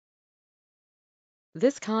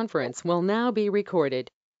This conference will now be recorded.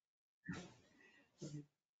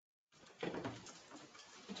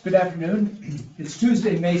 Good afternoon. It's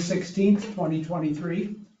Tuesday, May 16th,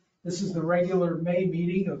 2023. This is the regular May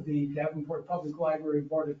meeting of the Davenport Public Library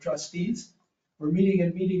Board of Trustees. We're meeting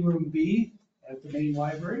in Meeting Room B at the main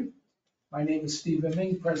library. My name is Steve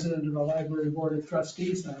Imming, President of the Library Board of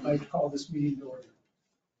Trustees, and I'd like to call this meeting to order.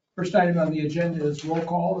 First item on the agenda is roll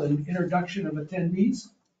call and introduction of attendees.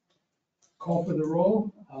 Call for the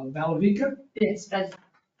roll. Malavika? Yes.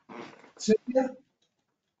 Cynthia?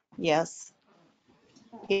 Yes.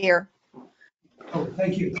 Here. Oh,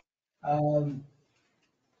 thank you. Amanda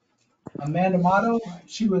Motto,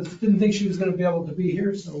 didn't think she was going to be able to be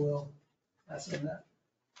here, so we'll pass on that.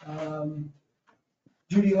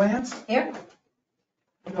 Judy Lance? Here.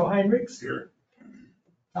 Joe Heinrichs? Here.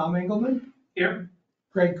 Tom Engelman? Here.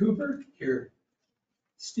 Craig Cooper? Here.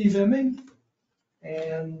 Steve Imming?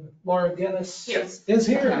 And Laura Guinness? Yes. Is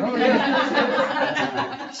here. Oh,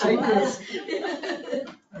 yeah. Say this.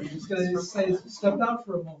 I was just going to say, stepped out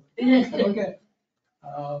for a moment. Okay.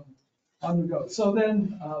 On we go. So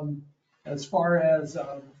then, as far as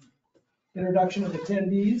introduction of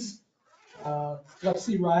attendees,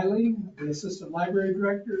 Lexi Riley, the Assistant Library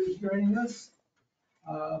Director, is joining us.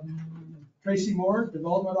 Tracy Moore,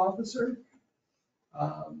 Development Officer.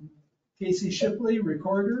 Casey Shipley,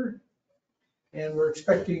 Recorder. And we're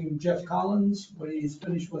expecting Jeff Collins when he's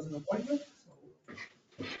finished with an appointment.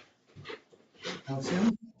 So, that's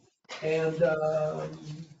him. And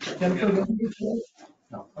Jennifer.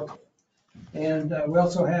 No. Okay. And we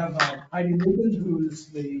also have Heidi Lubin, who's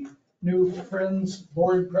the new Friends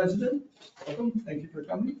Board President. Welcome. Thank you for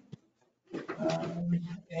coming.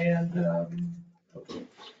 And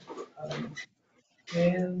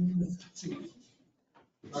let's see.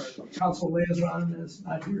 Our council liaison is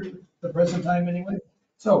not here at the present time anyway.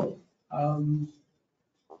 So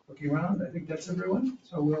looking around, I think that's everyone.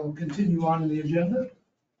 So we'll continue on in the agenda.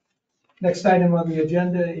 Next item on the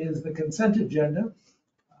agenda is the consent agenda.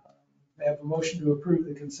 I have a motion to approve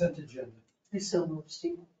the consent agenda. I so move,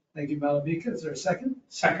 Steve. Thank you, Malavika. Is there a second?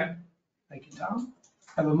 Second. Thank you, Tom.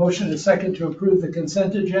 I have a motion and a second to approve the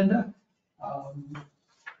consent agenda.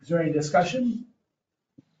 Is there any discussion?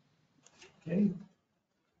 Okay.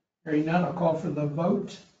 Hearing none, I'll call for the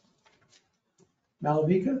vote.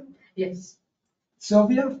 Malavika? Yes.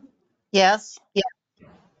 Sylvia? Yes.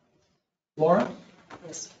 Laura?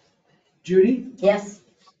 Yes. Judy? Yes.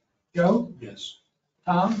 Joe? Yes.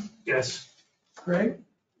 Tom? Yes. Craig?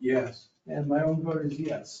 Yes. And my own vote is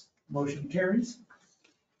yes. Motion carries.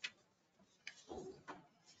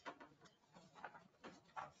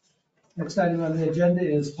 Next item on the agenda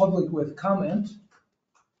is public with comment.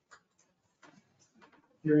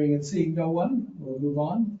 Hearing and seeing no one, we'll move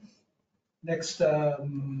on. Next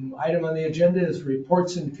item on the agenda is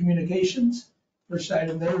reports and communications. First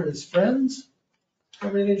item there is friends.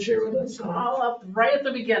 Everything to share with us? All up right at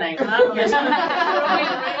the beginning. Huh? Yes.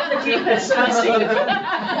 Right at the deepest.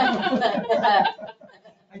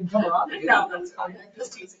 I can come around. No, that's fine. I'm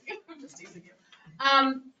just teasing you. I'm just teasing you.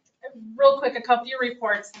 Real quick, a couple of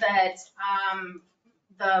reports that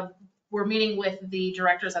we're meeting with the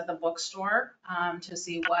directors at the bookstore to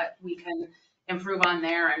see what we can improve on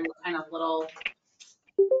there and what kind of little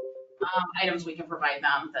items we can provide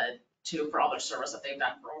them for all their service that they've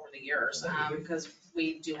done for over the years. Because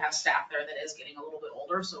we do have staff there that is getting a little bit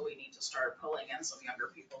older, so we need to start pulling in some younger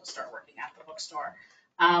people to start working at the bookstore.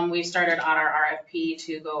 We started on our RFP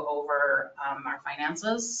to go over our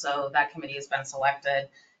finances, so that committee has been selected,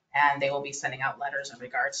 and they will be sending out letters in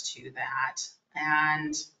regards to that.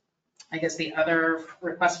 And I guess the other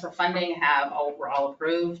requests for funding were all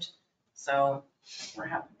approved, so we're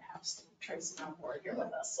happy to have Tracy on board here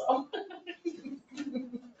with us.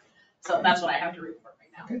 So that's what I have to report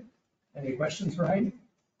right now. Okay. Any questions for Heidi?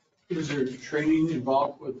 Is there training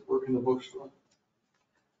involved with working the bookstore?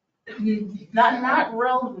 Not a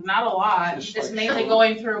lot. Just It's like mainly showing?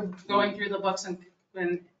 going through the books and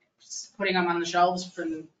putting them on the shelves for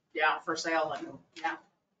sale and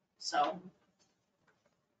So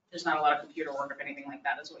there's not a lot of computer work or anything like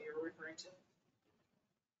that is what you're referring to.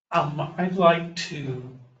 I'd like to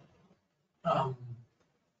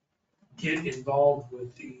get involved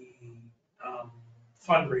with the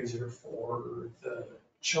fundraiser for the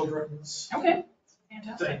children's Okay.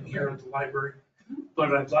 Fantastic. thing here at the library.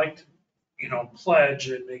 But I'd like to, pledge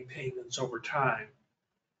and make payments over time.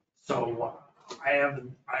 So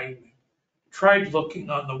I tried looking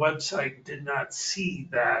on the website, did not see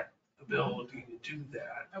that ability to do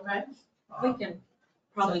that. Okay. We can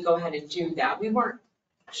probably go ahead and do that. We weren't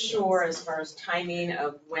sure as far as timing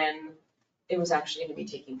of when it was actually gonna be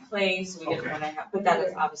taking place, we didn't Okay. wanna have, but that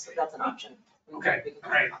is obviously, that's an option. Okay, We can talk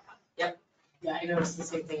alright. about that. Yep. Yeah, I noticed the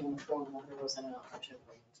same thing in the form, there wasn't an option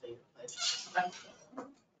for you to take place.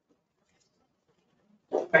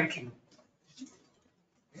 Thank you.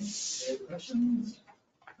 Any other questions?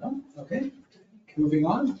 No? Okay, moving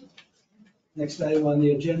on. Next item on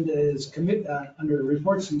the agenda is under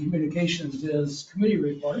reports and communications is committee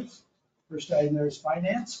reports. First item there is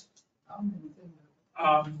finance. Anything?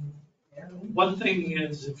 One thing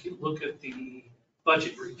is, if you look at the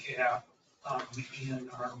budget recap in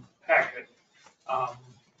our packet,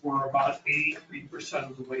 we're about 83%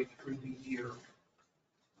 of the way through the year.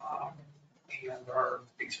 And our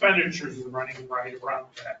expenditures are running right around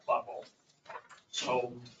that level.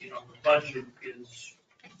 So, the budget is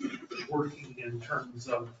working in terms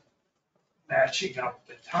of matching up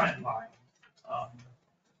the timeline.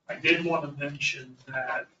 I did want to mention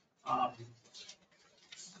that the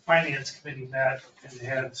Finance Committee met and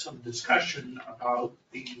had some discussion about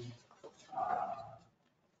the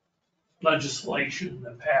legislation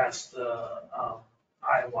that passed the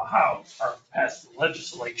Iowa House, or passed the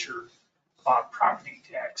legislature about property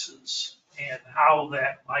taxes and how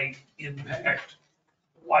that might impact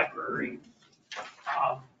the library.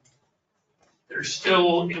 There's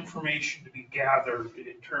still information to be gathered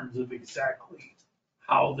in terms of exactly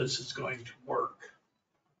how this is going to work.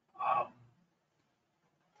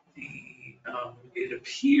 It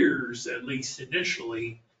appears, at least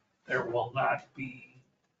initially, there will not be,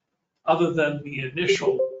 other than the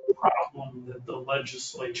initial problem that the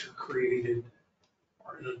legislature created,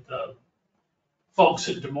 or that the folks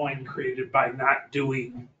in Des Moines created by not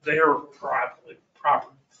doing their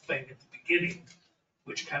proper thing at the beginning,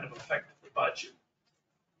 which kind of affected the budget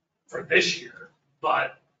for this year.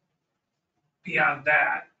 But beyond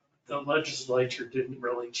that, the legislature didn't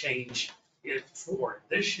really change it for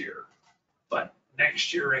this year. But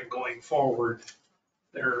next year and going forward,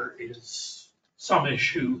 there is some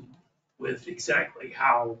issue with exactly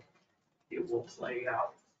how it will play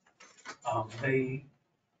out. They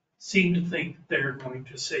seem to think they're going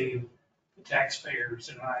to save the taxpayers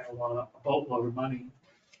in Iowa a boatload of money.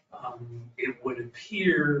 It would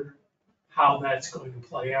appear how that's going to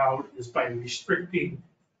play out is by restricting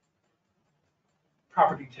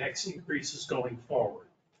property tax increases going forward.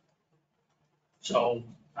 So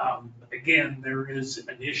again, there is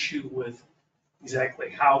an issue with exactly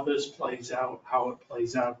how this plays out, how it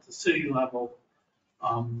plays out at the city level.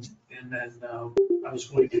 And then I was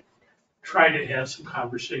going to try to have some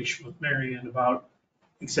conversation with Marion about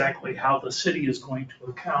exactly how the city is going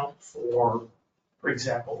to account for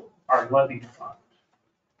example, our levy fund.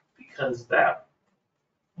 Because that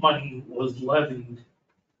money was levied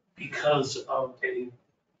because of a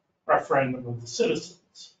referendum of the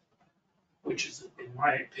citizens, which is, in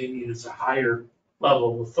my opinion, is a higher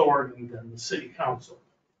level of authority than the city council.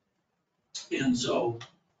 And so,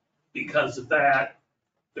 because of that,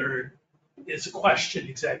 there is a question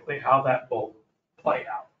exactly how that will play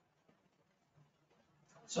out.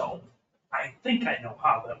 So, I think I know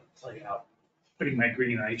how that will play out, putting my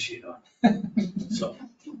green eye sheet on. So,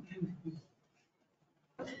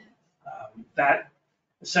 that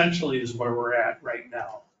essentially is where we're at right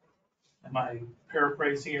now. Am I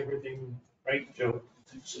paraphrasing everything right, Joe?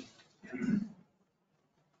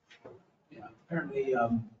 Yeah, apparently,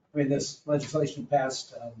 this legislation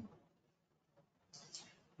passed,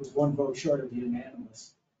 was one vote short of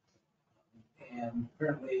unanimous. And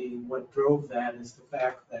apparently what drove that is the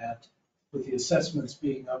fact that with the assessments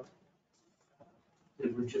being up,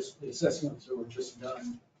 the assessments that were just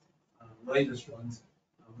done, latest ones,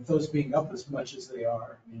 with those being up as much as they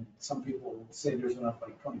are, I mean, some people say there's an up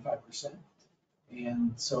like 25%.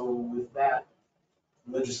 And so with that,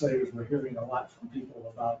 legislators were hearing a lot from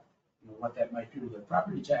people about, what that might do to their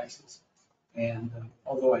property taxes. And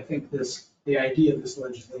although I think the idea of this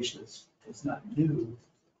legislation is not new,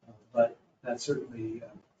 but that certainly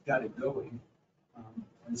got it going.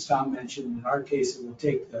 As Tom mentioned, in our case, it would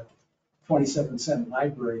take the 27-cent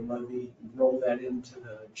library levy and roll that into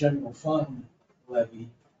the general fund levy,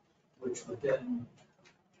 which would then,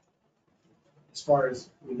 as far as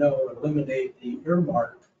we know, eliminate the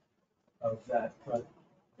earmark of that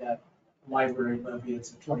library levy.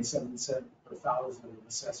 It's a 27-cent per thousand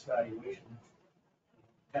assessed valuation.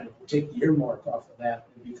 Kind of take the earmark off of that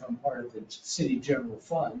and become part of the city general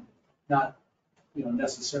fund. Not,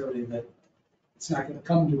 necessarily that it's not going to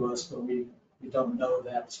come to us, but we don't know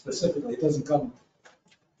that specifically. It doesn't come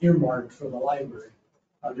earmarked for the library.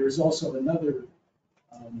 There's also another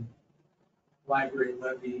library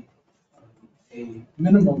levy, a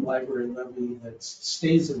minimum library levy that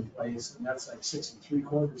stays in place, and that's like 6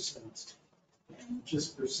 3/4 cents And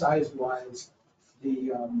just for size wise,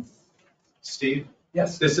 the, Steve,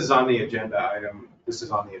 yes, this is on the agenda item. This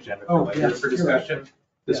is on the agenda Oh, for later yes, for you're right. discussion.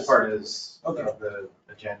 This Yes. part is, Okay. of the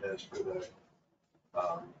agenda is for the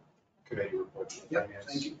committee report. for Yep, finance.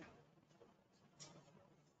 thank you.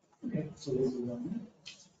 Okay, so those are one.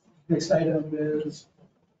 Next item is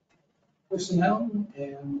personnel,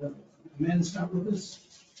 and Amanda's not with us.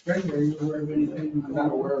 Greg, are you aware of anything? I'm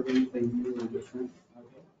not aware of anything new or different.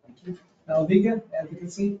 Okay, thank you. Alvika,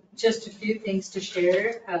 advocacy? Just a few things to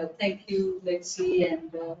share. Thank you, Lexi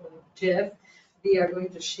and Jeff. We are going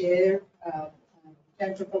to share,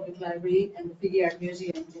 Denver Public Library and the Figge Art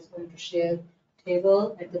Museum is going to share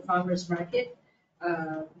table at the farmer's market.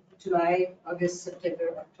 July, August,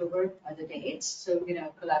 September, October are the dates. So,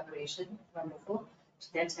 collaboration, wonderful. So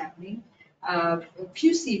that's happening.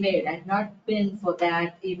 QC made, I've not been for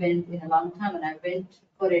that event in a long time, and I went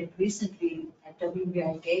for it recently at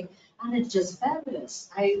WBIK, and it's just fabulous.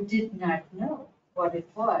 I did not know what it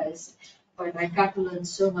was, but I got to learn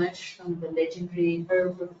so much from the legendary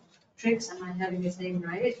Herb Tricks. Am I having his name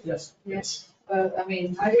right? Yes. Yes.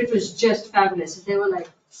 It was just fabulous. There were like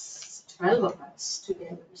 12 of us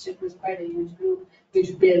together, so it was quite a huge group,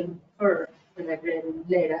 which Bill Herb, that I read,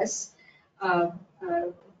 led us.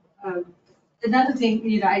 Another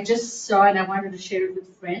thing, I just saw and I wanted to share it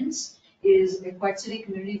with friends is a Quad City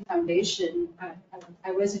Community Foundation.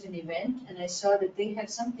 I was at an event and I saw that they have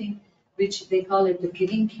something which they call it the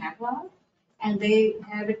Giving Catalog. And they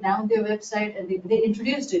have it now on their website, and they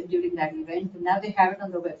introduced it during that event, and now they have it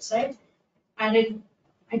on the website. And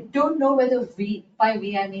I don't know whether by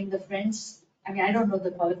we, I mean the friends, I don't know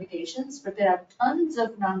the qualifications, but there are tons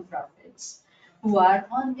of nonprofits who are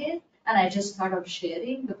on it. And I just thought of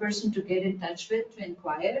sharing the person to get in touch with to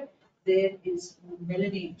inquire. There is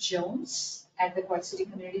Melanie Jones at the Quad City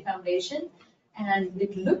Community Foundation. And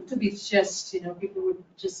it looked to be just, people would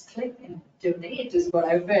just click and donate is what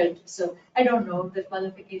I felt. So I don't know the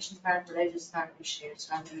qualification part, but I just thought to share.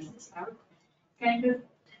 So I'm doing this out. Kind of.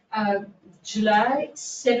 July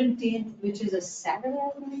 17th, which is a Saturday,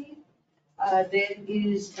 I believe, there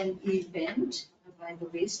is an event by the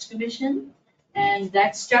Waste Commission. And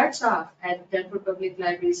that starts off at Denver Public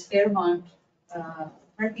Library's Fairmont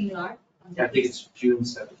parking lot. I think it's June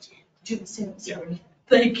 17th. June 17th, sorry.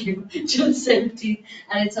 Thank you, June 17th.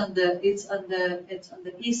 And it's on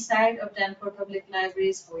the east side of Danforth Public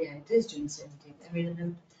Libraries. Oh yeah, it is June 17th. I made a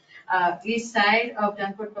note. East side of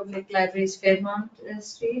Danforth Public Libraries, Fairmont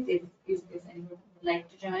Street. If anyone would like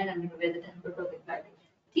to join, I'm going to wear the Danforth Public Library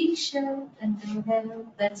T-shirt and hello,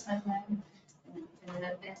 that's my plan.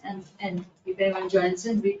 And if anyone joins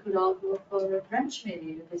in, we could all go for a brunch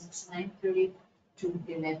maybe, because it's 9:30 to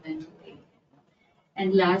 11 a.m.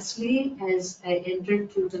 And lastly, as I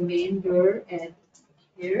entered through the main door at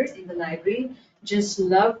here in the library, just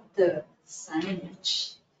loved the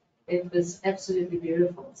signage. It was absolutely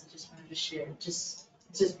beautiful. So just wanted to share. Just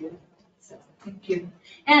beautiful. So thank you.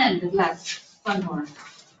 And last, one more.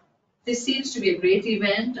 This seems to be a great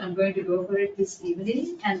event. I'm going to go for it this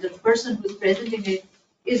evening. And the person who's presenting it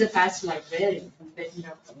is a past librarian from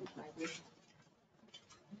Bettendorf Public Library.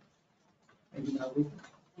 Thank you, Alvika.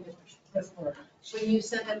 Yes, Laura. When you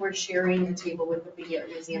said that we're sharing a table with the Figge Art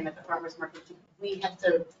Museum at the farmer's market, do we have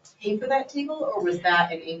to pay for that table, or was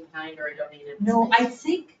that an in-kind or a donated? No, I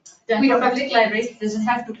think We the don't have to public pay. library doesn't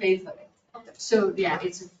have to pay for it. Okay. So, yeah,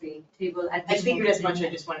 it's a free table at I this figured moment as much, in I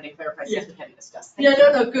time. just wanted to clarify Yeah. since we hadn't discussed. Yeah,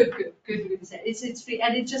 no, good to say. It's free,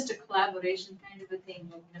 and it's just a collaboration kind of a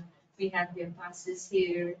thing. We have their passes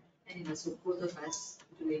here, and so both of us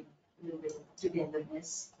doing a little bit of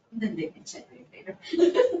togetherness, and then they can separate later.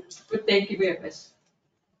 But thank you very much.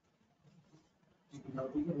 Thank you,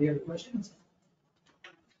 Alvika. Any other questions?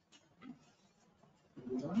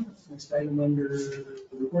 Moving on. Next item under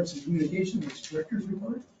reports and communication is director's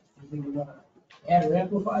report. Anything you want to add or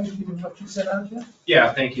amplify given what you set out yet?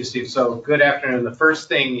 Yeah, thank you, Steve. So good afternoon. The first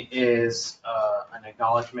thing is an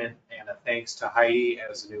acknowledgement and a thanks to Heidi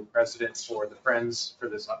as the new president for the Friends for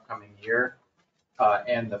this upcoming year.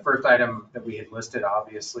 And the first item that we had listed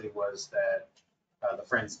obviously was that the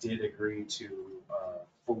Friends did agree to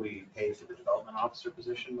fully pay for the development officer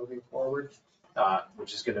position moving forward,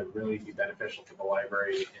 which is going to really be beneficial to the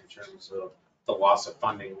library in terms of the loss of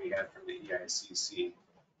funding we had from the EICC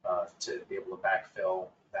to be able to backfill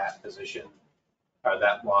that position,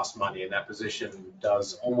 that lost money. And that position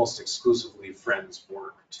does almost exclusively Friends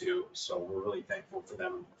work too. So we're really thankful for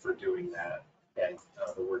them for doing that, and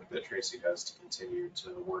the work that Tracy does to continue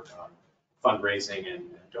to work on fundraising and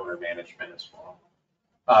donor management as well.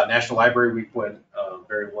 National Library Week went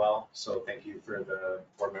very well, so thank you for the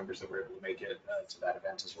board members that were able to make it to that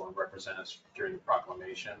event as well and represent us during the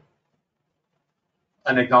proclamation.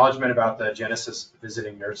 An acknowledgement about the Genesis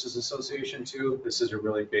Visiting Nurses Association too. This is a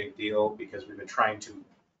really big deal because we've been trying to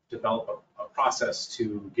develop a process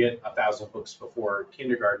to get 1,000 books before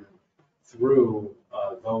kindergarten through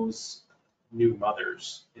those new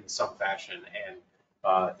mothers in some fashion.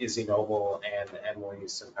 And Izzy Noble and Emily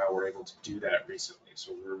Simpow were able to do that recently.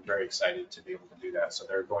 So we're very excited to be able to do that. So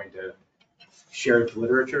they're going to share the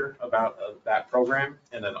literature about that program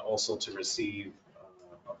and then also to receive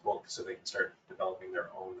a book so they can start developing their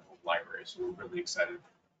own library. So we're really excited.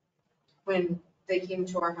 When they came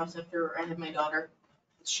to our house after I had my daughter,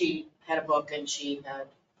 she had a book and she had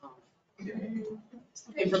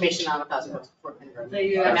information on 1,000 books before kindergarten. There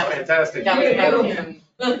you go. And that was- Fantastic. That was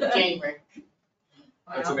back in January.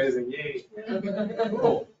 That's amazing. Yay.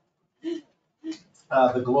 Cool.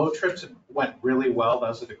 The GLOW trips went really well.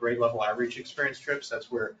 Those are the grade level outreach experience trips.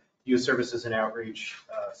 That's where youth services and outreach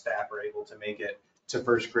staff are able to make it to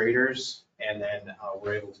first graders. And then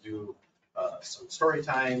we're able to do some story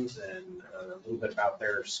times and a little bit about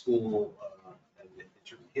their school and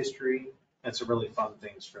history and some really fun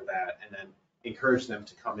things for that. And then encourage them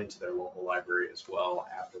to come into their local library as well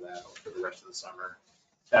after that or for the rest of the summer.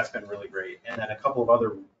 That's been really great. And then a couple of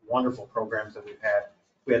other wonderful programs that we've had.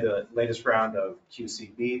 We had the latest round of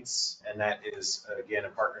QC Beats, and that is, again, a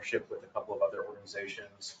partnership with a couple of other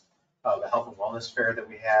organizations. The Health and Wellness Fair that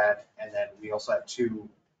we had, and then we also have 2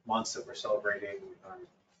 months that we're celebrating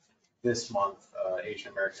this month,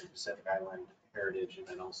 Asian American Pacific Island Heritage, and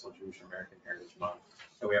then also Jewish American Heritage Month.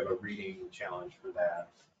 So we have a reading challenge for that.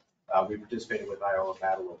 We participated with Iowa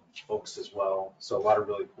Battle of Books as well, so a lot of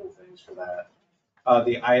really cool things for that.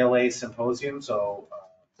 The ILA Symposium, so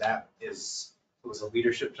that was a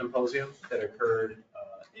leadership symposium that occurred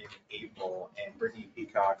in April, and Brittany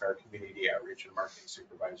Peacock, our community outreach and marketing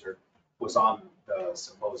supervisor, was on the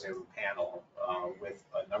symposium panel with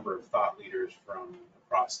a number of thought leaders from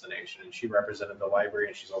across the nation, and she represented the library,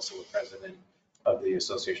 and she's also the president of the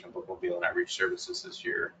Association of Bookmobile and Outreach Services this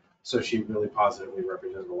year. So she really positively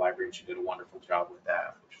represented the library, and she did a wonderful job with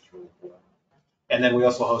that, which is really cool. And then we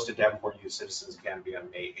also hosted Davenport Youth Citizens Academy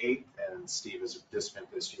on May 8th, and Steve is a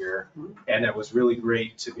participant this year. And it was really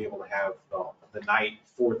great to be able to have the night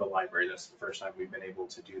for the library. That's the first time we've been able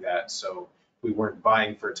to do that. So we weren't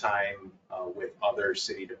vying for time with other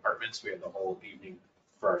city departments. We had the whole evening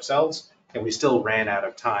for ourselves, and we still ran out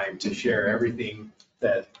of time to share everything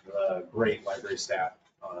that the great library staff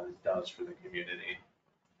does for the community.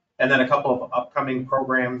 And then a couple of upcoming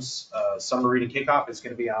programs. Summer Reading Kickoff is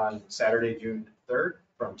going to be on Saturday, June 3rd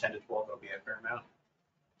from 10 to 12. It'll be at Fairmount.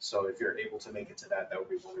 So if you're able to make it to that, that would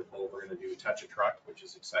be wonderful. We're going to do Touch a Truck, which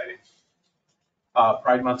is exciting.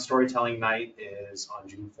 Pride Month Storytelling Night is on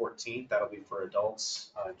June 14th. That'll be for adults.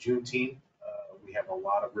 Juneteenth, we have a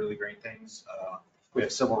lot of really great things. We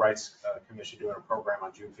have Civil Rights Commission doing a program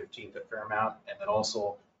on June 15th at Fairmount. And then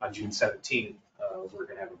also on June 17th, we're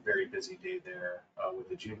going to have a very busy day there with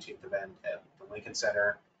the Juneteenth event at the Lincoln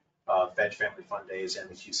Center, Fedge Family Fun Days, and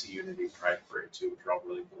the QC Unity Pride Parade too, which are all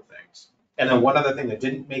really cool things. And then one other thing that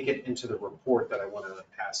didn't make it into the report that I want to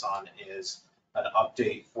pass on is an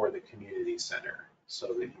update for the community center so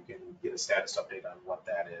that you can get a status update on what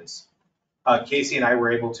that is. Casey and I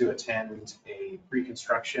were able to attend a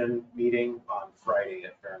pre-construction meeting on Friday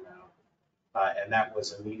at Fairmount. And that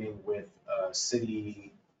was a meeting with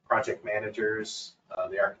city project managers,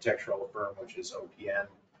 the architectural firm, which is OPM,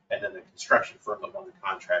 and then the construction firm that won the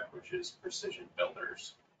contract, which is Precision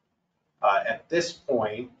Builders. At this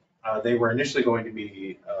point, they were initially going to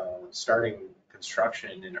be starting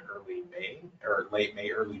construction in early May, or late May,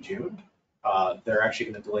 early June. They're actually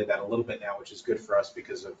going to delay that a little bit now, which is good for us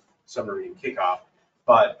because of Summer Reading Kickoff.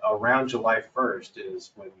 But around July 1st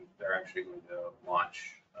is when they're actually going to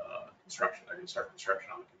launch construction. They're going to start construction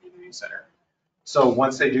on the community center. So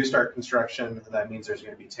once they do start construction, that means there's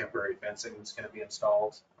going to be temporary fencing that's going to be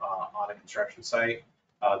installed on a construction site.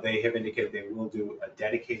 They have indicated they will do a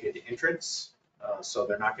dedicated entrance. So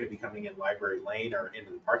they're not going to be coming in Library Lane or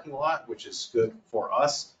into the parking lot, which is good for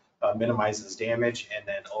us, minimizes damage, and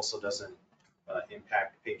then also doesn't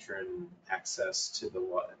impact patron access to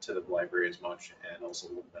the library as much, and also a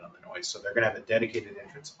little bit on the noise. So they're going to have a dedicated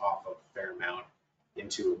entrance off of Fairmount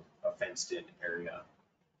into a fenced-in area.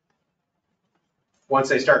 Once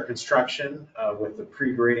they start construction with the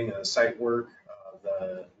pre-grading and the site work,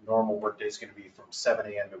 the normal workday is going to be from 7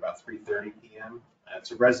 a.m. to about 3:30 p.m.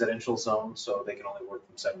 It's a residential zone, so they can only work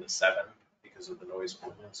from 7 to 7 because of the noise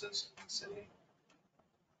ordinances in the city.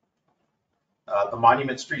 The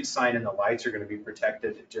Monument Street sign and the lights are going to be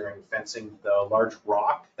protected during fencing. The large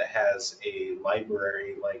rock that has a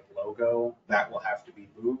library-like logo, that will have to be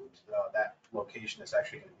moved. That location is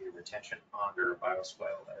actually going to be a retention pond or a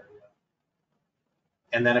bioswale area.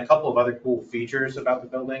 And then a couple of other cool features about the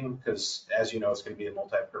building, because as you know, it's going to be a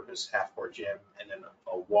multi-purpose half-court gym and then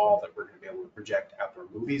a wall that we're going to be able to project outdoor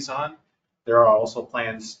movies on. There are also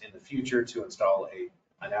plans in the future to install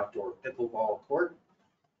an outdoor pickleball court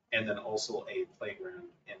and then also a playground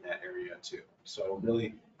in that area too. So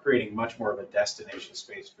really creating much more of a destination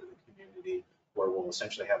space for the community where we'll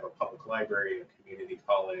essentially have a public library, a community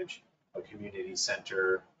college, a community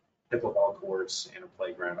center, pickleball courts, and a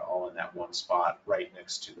playground all in that one spot right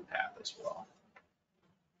next to the path as well.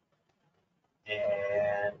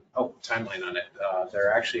 And, timeline on it.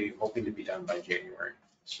 They're actually hoping to be done by January.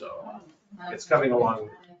 So it's coming along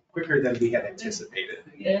quicker than we had anticipated.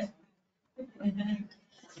 Yeah.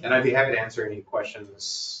 And I'd be happy to answer any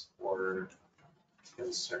questions or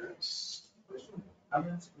concerns.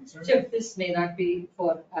 So this may not be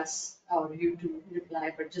for us or you to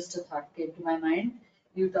reply, but just a thought came to my mind.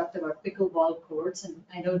 You talked about pickleball courts, and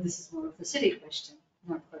I know this is more of a city question,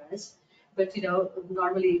 not for us. But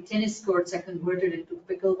normally tennis courts are converted into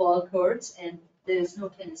pickleball courts, and there is no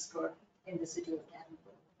tennis court in the city of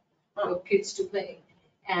Davenport for kids to play.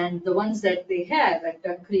 And the ones that they have at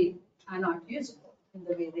Duck Creek are not usable in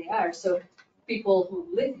the way they are. So people who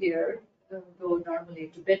live here go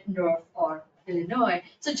normally to Bettendorf or Illinois.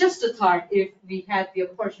 So just a thought, if we had the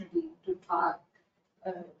opportunity to talk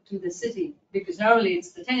to the city, because normally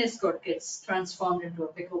it's the tennis court gets transformed into a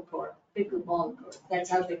pickleball court. That's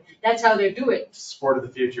how they do it. Sport of the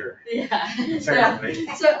future. Yeah. Certainly.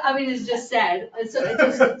 So I mean, it's just sad. So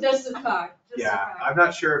it's just a thought. Yeah, I'm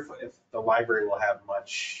not sure if the library will have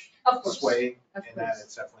much Of course. sway Of in that. course.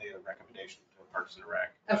 It's definitely a recommendation to Parks and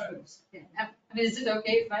Rec. Of course. Yeah. I mean, is it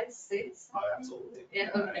okay if I say this? Oh, absolutely. Yeah,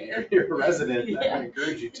 okay. You're a resident, I Yeah. would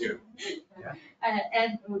encourage you to.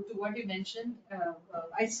 And to what you mentioned,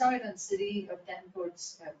 I saw it on City of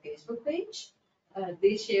Davenport's Facebook page.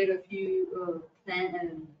 They shared a few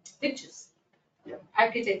pictures,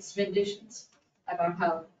 architects' renditions about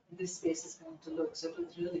how this space is going to look. So it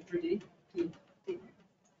was really pretty to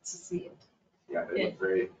see it. Yeah, they look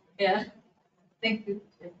great. Yeah, thank you.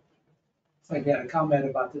 It's like I had a comment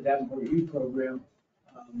about the Davenport Youth Program.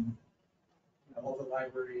 All the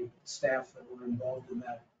library staff that were involved in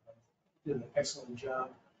that did an excellent job.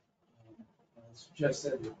 As Jeff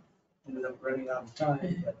said, it ended up running out of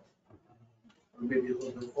time, but or maybe a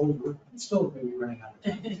little bit over, and still maybe running out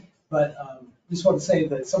of time. But just want to say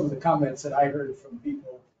that some of the comments that I heard from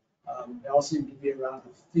people, they all seem to be around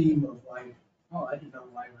the theme of like, oh, I didn't know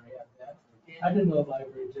the library had that. I didn't know the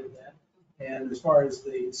library did that. And as far as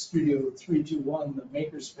the Studio 321, the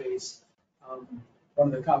makerspace,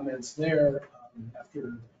 one of the comments there,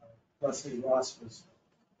 after Leslie Ross was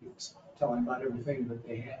telling about everything that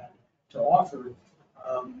they had to offer,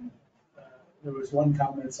 there was one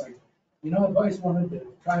comment, it's like, I've always wanted to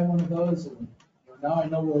try one of those, and now I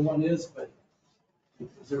know where one is, but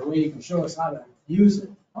is there a way you can show us how to use it?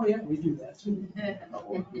 Oh, yeah, we do that too.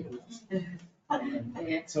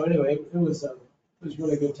 So anyway, it was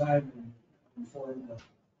really a good time, and informed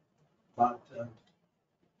about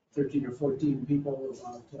 13 or 14 people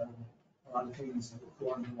about a lot of things that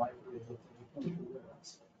go on in the library that they want to do with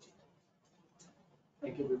us.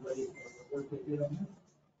 Thank everybody for the work they did on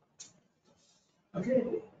that. Okay,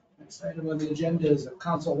 next item on the agenda is a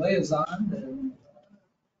council liaison, and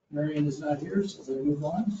Marion is not here, so we'll move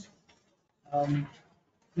on.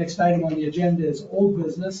 Next item on the agenda is old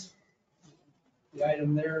business. The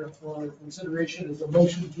item there for consideration is a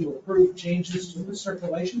motion to approve changes to the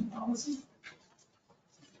circulation policy.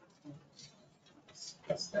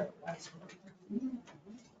 Discuss that last one.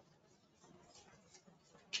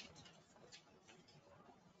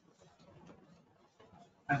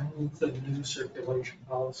 I move the new circulation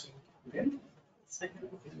policy. Okay. Second.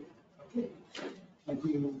 Okay. Thank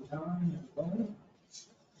you, Tom and Paul.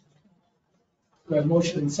 We have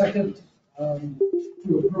motion and second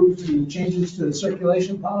to approve the changes to the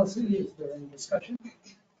circulation policy. Is there any discussion?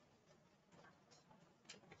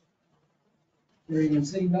 Hearing and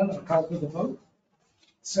seeing none, I'll call for the vote.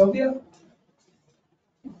 Sylvia?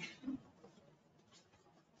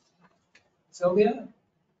 Sylvia?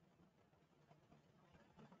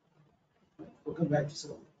 We'll come back to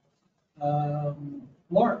Sylvia.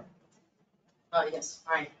 Laura? Yes,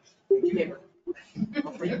 fine. Thank you.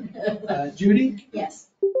 Judy? Yes.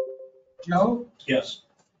 Joe? Yes.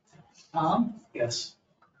 Tom? Yes.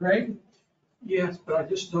 Craig? Yes, but I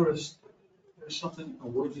just noticed there's something, a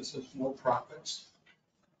word that says no profits.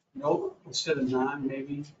 No, instead of non,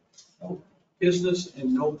 maybe, no, business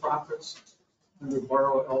and no profits under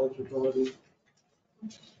borrow eligibility.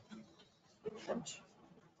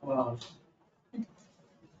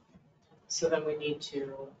 So then we need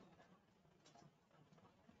to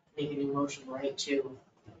make a new motion, right, to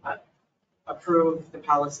approve the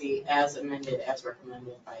policy as amended, as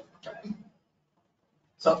recommended by Fred.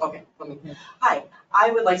 So, okay, hi, I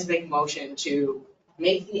would like to make a motion to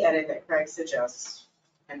make the edit that Craig suggests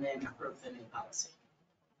and then approve the new policy.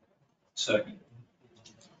 Second.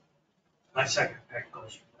 My second pick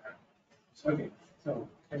goes for that. Okay, so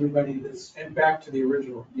everybody that's, And back to the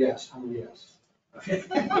original, yes, I'm a yes. okay. After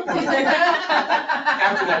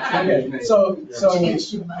that change is Okay, made. so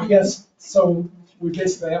I guess, so we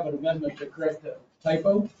basically have an amendment to correct the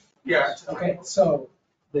typo. Yeah. Okay, so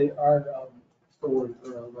they are, The word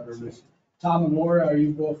or a letter missing. Tom and Laura, are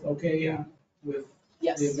you both okay Yeah. with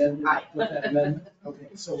Yes, the amendment? aye. With that amendment? Okay,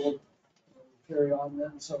 so we'll carry on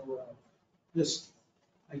then. So just,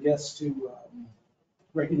 I guess to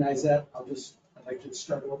recognize that, I'd like to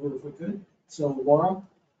start over if we could. So Laura?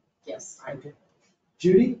 Yes. Okay.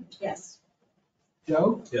 Judy? Yes.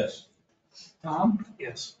 Joe? Yes. Tom?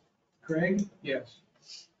 Yes. Craig? Yes.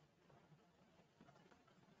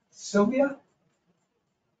 Sylvia?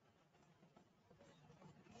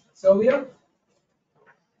 Sylvia?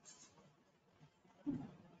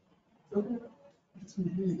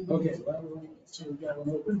 Okay, so we've got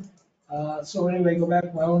one open. So anyway, go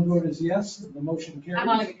back, my own vote is yes, and the motion carries. I'm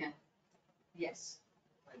on it again. Yes.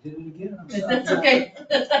 I did it again, I'm sorry. That's okay.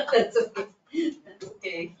 That's okay. That's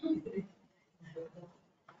okay.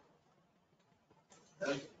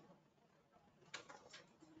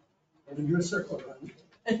 Had to do a circle run.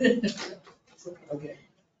 Okay,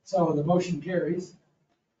 so the motion carries.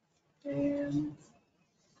 And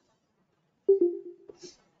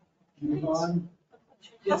move on. How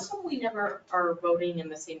Yes. come we never are voting in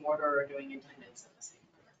the same order or doing attendance in the same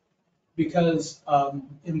order? Because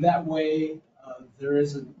in that way, there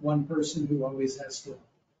isn't one person who always has to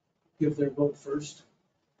give their vote first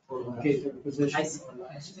in case their position. I see. or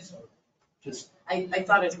last. So Just I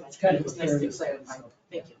thought as much, kind but of it was a nice to fairness. clarify. thing,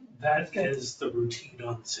 Thank you. That is the routine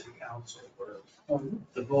on city council where so.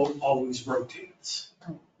 the vote always rotates.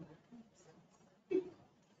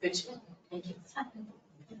 Good to know. Thank you.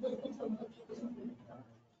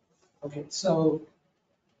 Okay, so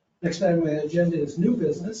next item on the agenda is new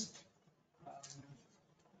business.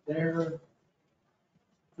 There,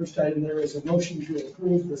 first item there is a motion to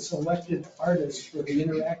approve the selected artist for the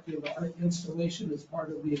interactive art installation as part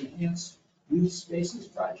of the Enhanced Youth Spaces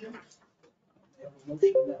project. We have a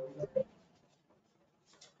motion that we have.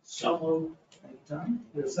 So Thank you, Tom.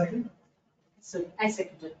 Is there a second? So I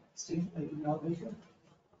second it. Steve, thank you, Malvika.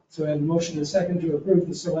 So I have a motion and a second to approve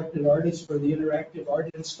the selected artist for the interactive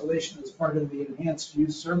art installation as part of the Enhanced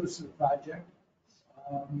Youth Services project.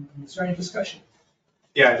 Is there any discussion?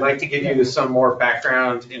 Yeah, I'd like to give you some more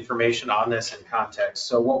background information on this and context.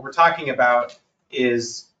 So what we're talking about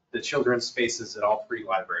is the children's spaces at all three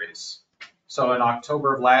libraries. So in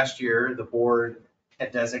October of last year, the board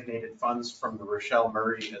had designated funds from the Rochelle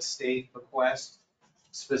Murray Estate bequest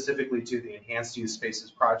specifically to the Enhanced Youth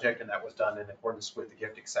Spaces project, and that was done in accordance with the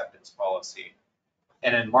gift acceptance policy.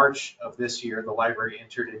 And in March of this year, the library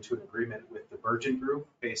entered into an agreement with the Virgin Group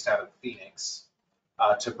based out of Phoenix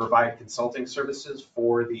to provide consulting services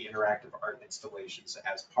for the interactive art installations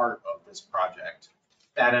as part of this project.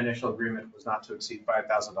 That initial agreement was not to exceed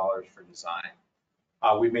 $5,000 for design.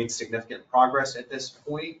 We've made significant progress at this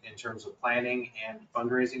point in terms of planning and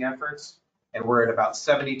fundraising efforts, and we're at about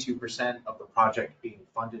 72% of the project being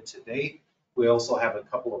funded to date. We also have a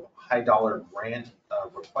couple of high dollar grant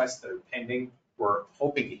requests that are pending. We're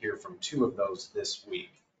hoping to hear from two of those this week.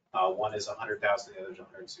 One is $100,000, the other is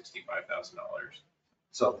 $165,000.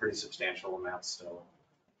 So a pretty substantial amount still.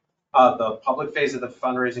 The public phase of the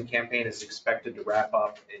fundraising campaign is expected to wrap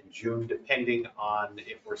up in June, depending on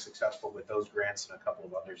if we're successful with those grants and a couple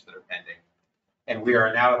of others that are pending. And we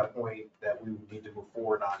are now at a point that we need to move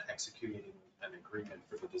forward on executing an agreement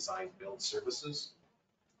for the design build services.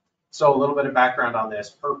 So a little bit of background on this.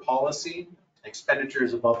 Per policy,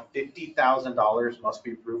 expenditures above $50,000 must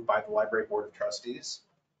be approved by the Library Board of Trustees.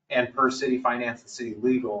 And per city finance and city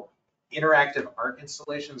legal, interactive art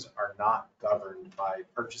installations are not governed by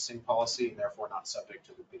purchasing policy and therefore not subject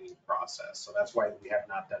to the bidding process. So that's why we have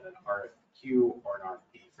not done an RFQ or an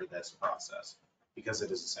RFP for this process, because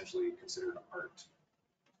it is essentially considered art.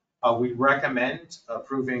 We recommend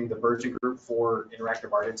approving the Virgin Group for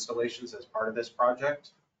interactive art installations as part of this project.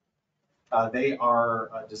 They are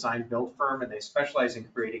a design build firm and they specialize in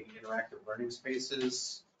creating interactive learning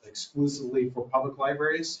spaces exclusively for public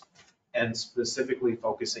libraries and specifically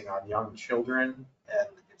focusing on young children. And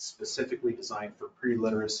it's specifically designed for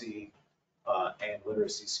pre-literacy and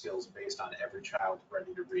literacy skills based on every child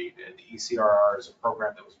ready to read. And ECRR is a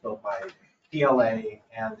program that was built by PLA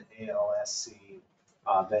and ALSC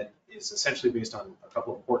that is essentially based on a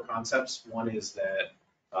couple of core concepts. One is that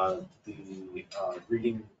the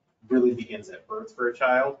reading really begins at birth for a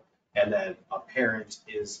child, and that a parent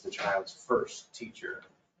is the child's first teacher.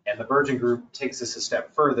 And the Virgin Group takes this a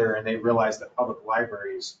step further, and they realize that public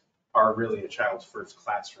libraries are really a child's first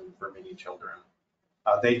classroom for many children.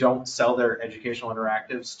 They don't sell their educational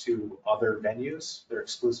interactives to other venues. They're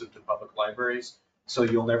exclusive to public libraries. So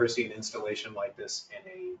you'll never see an installation like this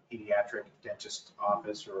in a pediatric dentist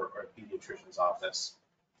office or a pediatrician's office.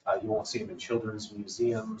 You won't see them in children's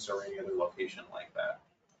museums or any other location like that.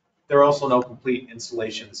 There are also no complete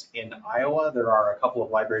installations in Iowa. There are a couple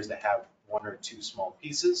of libraries that have one or two small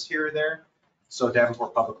pieces here or there. So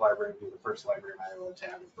Davenport Public Library will be the first library in Iowa to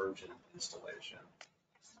have a Virgin installation.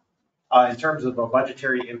 In terms of a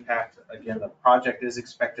budgetary impact, again, the project is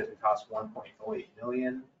expected to cost $1.08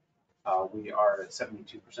 million. We are at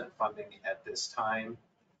 72% funding at this time.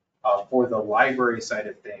 For the library side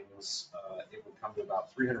of things, it would come to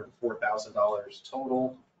about $304,000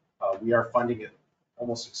 total. We are funding it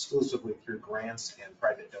almost exclusively through grants and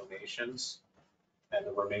private donations, and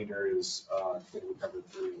the remainder is going to be covered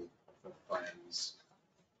through the Friends.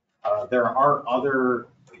 There are other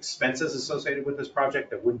expenses associated with this project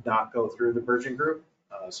that would not go through the Virgin Group.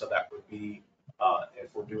 So that would be if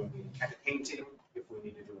we're doing any kind of painting, if we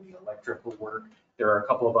need to do any electrical work. There are a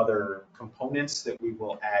couple of other components that we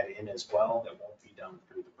will add in as well that won't be done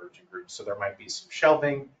through the Virgin Group. So there might be some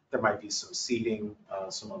shelving, there might be some seating,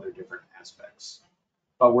 some other different aspects.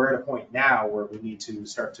 But we're at a point now where we need to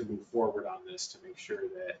start to move forward on this to make sure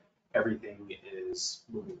that everything is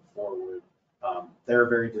moving forward. They're a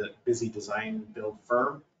very busy design build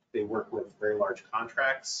firm. They work with very large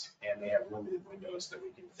contracts and they have limited windows that we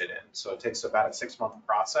can fit in. So it takes about a 6-month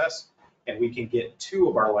process, and we can get 2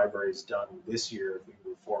 of our libraries done this year if we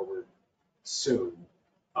move forward soon.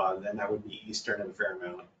 Then that would be Eastern and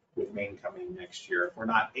Fairmount, with Maine coming next year. If we're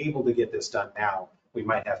not able to get this done now, we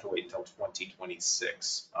might have to wait until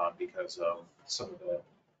 2026 because of some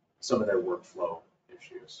of their workflow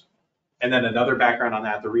issues. And then another background on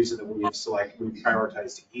that, the reason that we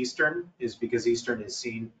prioritized Eastern is because Eastern has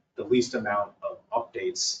seen the least amount of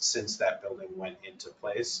updates since that building went into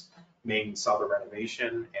place. Maine saw the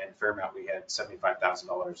renovation, and Fairmount, we had $75,000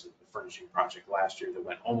 of the furnishing project last year that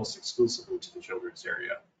went almost exclusively to the children's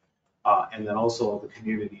area. And then also the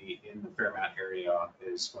community in the Fairmount area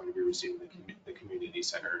is going to be receiving the community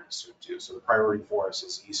center soon too. So the priority for us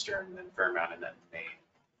is Eastern, then Fairmount, and then Maine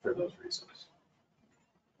for those reasons.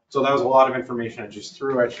 So that was a lot of information I just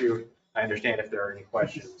threw at you. I understand if there are any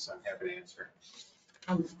questions, I'm happy to answer.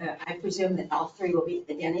 I presume that all 3 will be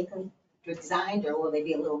identical designed, or will they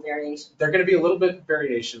be a little variation? They're going to be a little bit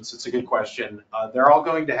variations. It's a good question. They're all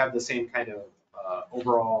going to have the same kind of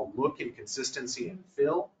overall look and consistency and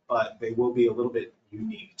feel, but they will be a little bit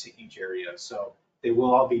unique to each area. So they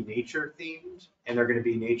will all be nature themed, and they're going to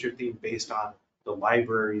be nature themed based on the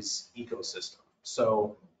library's ecosystem.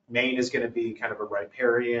 So Maine is going to be kind of a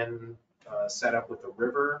riparian setup with a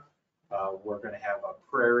river. We're going to have a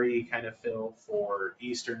prairie kind of feel for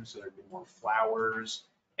Eastern, so there'll be more flowers.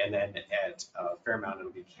 And then at Fairmount,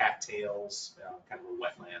 it'll be cattails, kind of a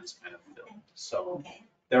wetlands kind of feel. So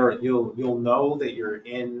you'll know that you're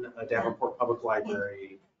in a Davenport Public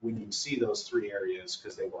Library when you see those 3 areas,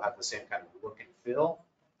 because they will have the same kind of look and feel,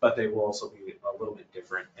 but they will also be a little bit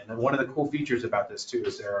different. And then one of the cool features about this too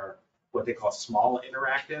is there are what they call small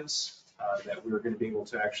interactives that we're going to be able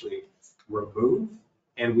to actually remove,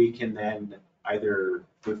 and we can then either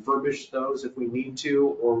refurbish those if we need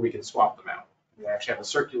to, or we can swap them out. We actually have a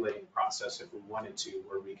circulating process if we wanted to,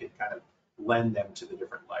 where we could kind of lend them to the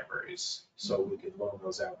different libraries. So we could loan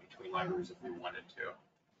those out between libraries if we wanted to.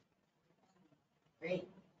 Great.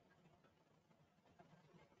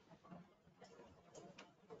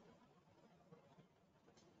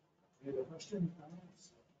 Any other questions, comments,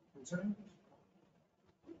 concerns?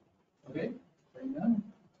 Okay, hearing none.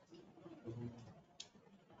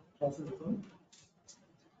 Call for the vote.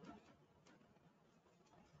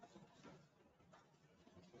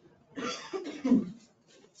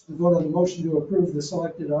 We vote on the motion to approve the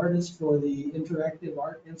selected artist for the interactive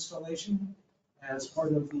art installation as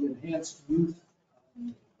part of the Enhanced Youth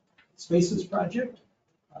Spaces project.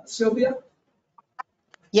 Sylvia?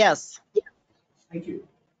 Yes. Thank you.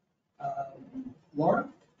 Laura?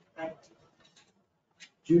 Aye.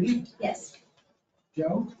 Judy? Yes.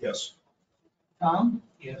 Joe? Yes. Tom,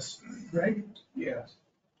 Yes. Greg, Yes.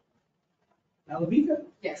 Alavika,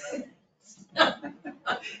 Yes.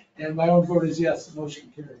 and my own vote is yes, the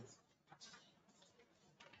motion carries.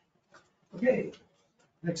 Okay,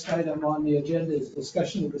 next item on the agenda is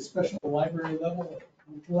discussion of the special library level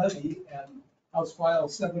levy and House File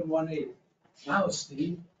 718. Now,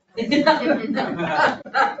 Steve.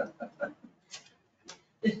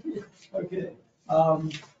 Okay.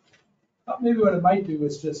 Thought maybe what I might do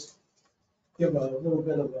is just give a little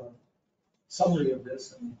bit of a summary of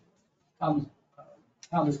this. And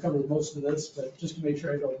Tom has covered most of this, but just to make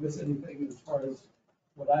sure I don't miss anything as far as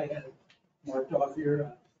what I had marked off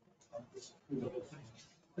here, I'll just do the whole thing.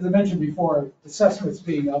 As I mentioned before, assessments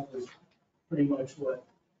being up is pretty much what,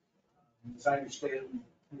 as I understand,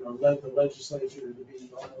 led the legislature to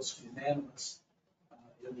be almost unanimous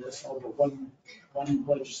in this, all but one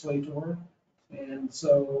legislator. And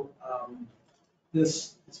so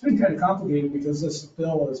it's been kind of complicated because this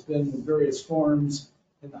bill has been in various forms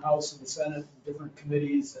in the House and the Senate and different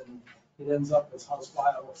committees, and it ends up as House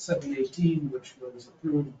File 718, which was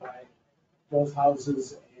approved by both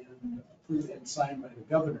houses and approved and signed by the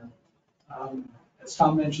governor. As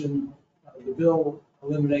Tom mentioned, the bill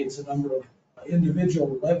eliminates a number of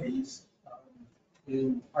individual levies.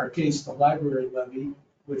 In our case, the library levy,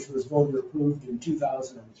 which was voter approved in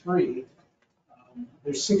 2003.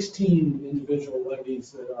 There's 16 individual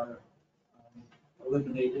levies that are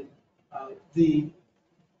eliminated. The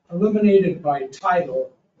eliminated by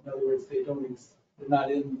title, in other words, they've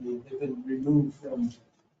been removed from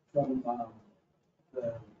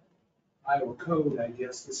the Iowa code, I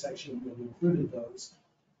guess, the section that included those.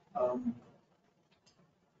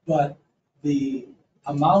 But the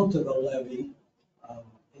amount of the levy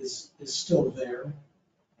is still there.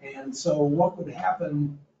 And so what would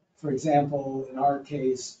happen, for example, in our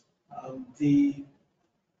case, the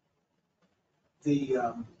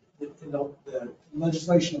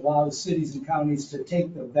legislation allows cities and counties to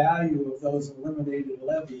take the value of those eliminated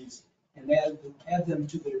levies and add them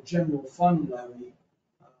to their general fund levy,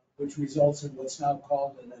 which results in what's now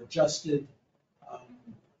called an adjusted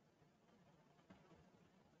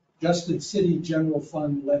city general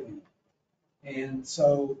fund levy. And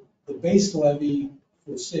so the base levy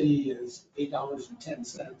for the city is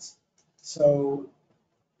 $8.10. So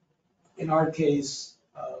in our case,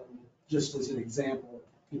 just as an example,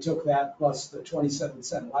 if you took that plus the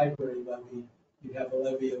 27-cent library levy, you'd have a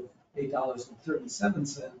levy of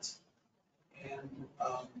 $8.37. And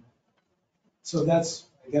so that's,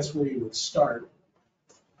 I guess, where you would start.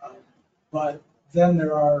 But then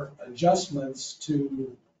there are adjustments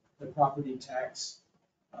to the property tax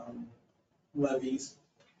levies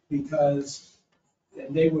because,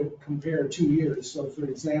 and they would compare 2 years. So for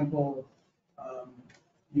example,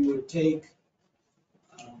 you would take,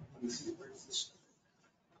 let me see, where's this?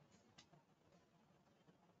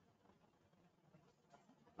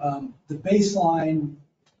 The baseline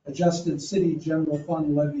adjusted city general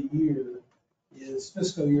fund levy year is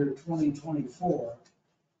fiscal year 2024,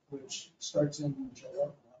 which starts in July.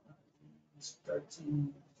 Starts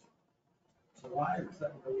in July, or is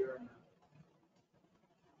that where we are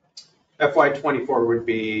now? FY '24 would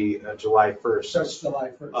be July 1st. Starts July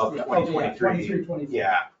 1st. Of Yeah. 2023. 24.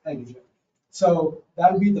 Yeah. Thank you, Jim. So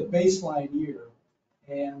that would be the baseline year.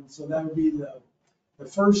 And so that would be the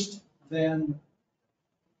first then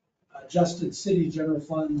adjusted city general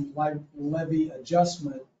fund levy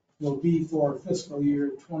adjustment will be for fiscal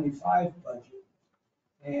year 25 budget.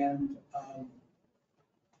 And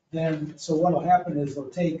then, so what will happen is they'll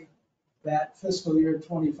take that fiscal year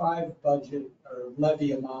 25 budget or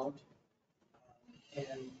levy amount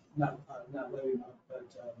and not levy amount, but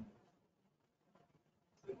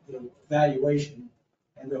the valuation,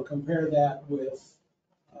 and they'll compare that with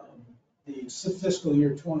the fiscal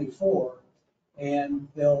year 24, and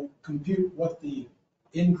they'll compute what the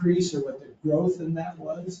increase or what the growth in that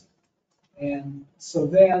was. And so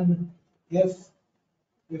then if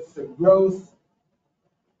the growth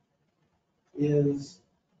is,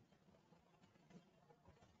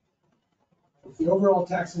 if the overall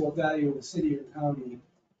taxable value of the city or county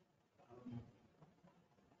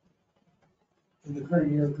in the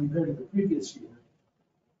current year compared to the previous year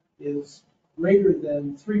is greater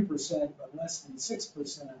than 3% but less than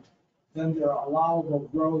 6%, then their allowable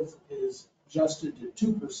growth is adjusted to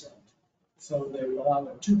 2%. So they would allow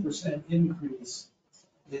a 2% increase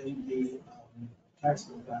in the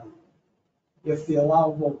taxable value. If the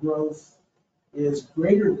allowable growth is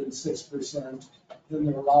greater than 6%, then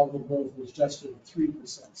their allowable growth is adjusted to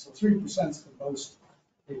 3%. So 3% is the most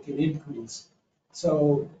it can increase.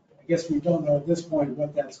 So I guess we don't know at this point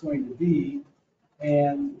what that's going to be.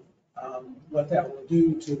 And what that will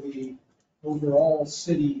do to the overall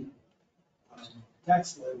city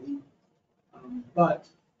tax levy. But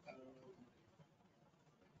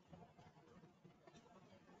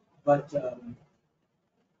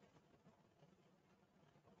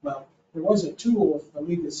well, there was a tool the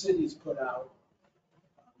League of Cities put out,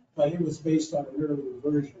 but it was based on an earlier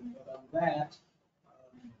version. But on that,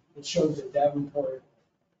 it showed that Davenport,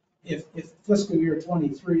 if fiscal year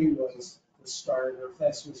 23 was the start, or if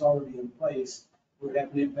that was already in place, it would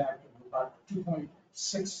have an impact of about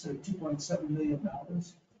 2.6 or 2.7 million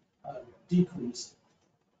dollars decrease.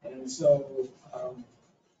 And so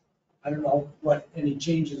I don't know what any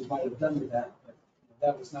changes might have done to that, but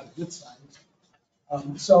that was not a good sign.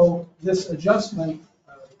 So this adjustment,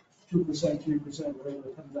 2%, 3%, whatever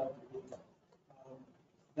it comes out to be,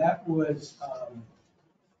 that would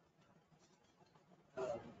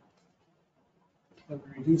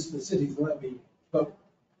reduce the city's levy, but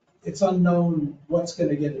it's unknown what's going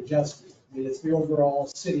to get adjusted. I mean, it's the overall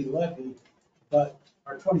city levy, but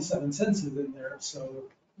our 27 cents is in there, so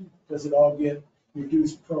does it all get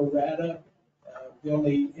reduced pro rata? The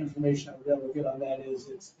only information I would be able to get on that is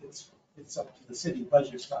it's up to the city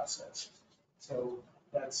budget process. So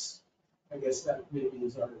that's, I guess that maybe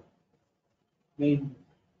is our main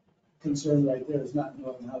concern right there, is not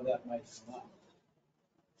knowing how that might come out.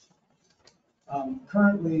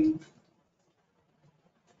 Currently,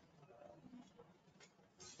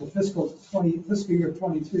 the fiscal year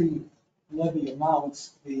 23 levy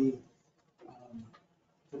amounts, the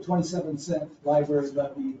 27 cent library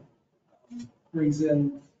levy brings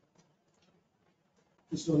in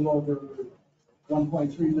just a little over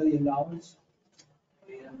 $1.3 million.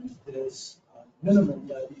 And this minimum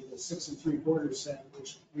levy, the 6 3/4 cent,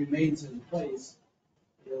 which remains in place,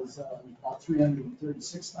 is about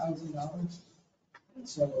 $336,000. And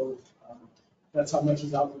so that's how much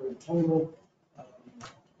is out there in total.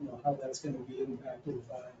 How that's going to be impacted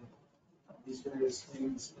by these various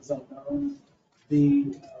things is unknown.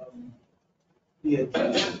 The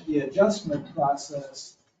adjustment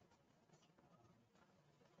process,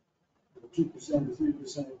 the 2% or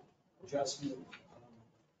 3% adjustment,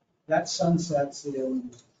 that sunsets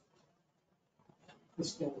in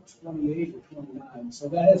fiscal 28 or 29. So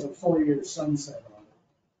that has a 4-year sunset on it.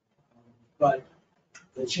 But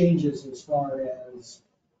the changes as far as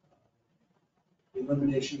the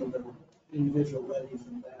elimination of the individual levies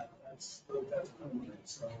and that's permanent.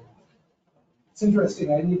 So it's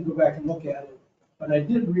interesting. I need to go back and look at it. But I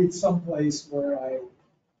did read someplace where I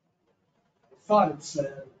thought it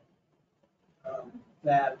said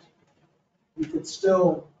that you could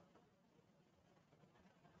still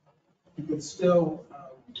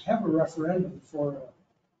have a referendum for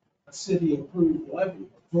a city-approved levy,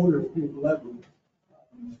 voter-approved levy,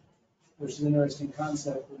 which is an interesting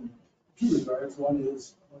concept in two regards. One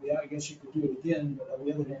is, well, yeah, I guess you could do it again, but on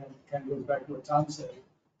the other hand, it kind of goes back to what Tom said. It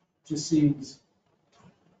just seems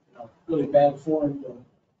really bad form to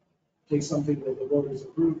take something that the voters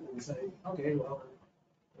approved and say, okay, well,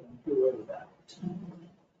 do away with that.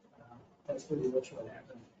 That's pretty much what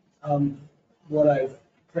happened. What I've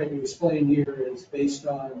tried to explain here is based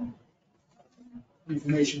on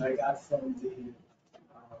information I got from the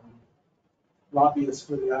lobbyists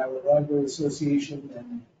for the Iowa Library Association,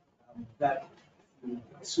 and that, I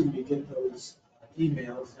assume you get those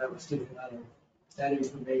emails that was taken out of that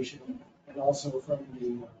information, and also from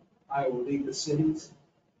the Iowa League of Cities.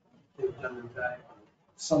 They've done a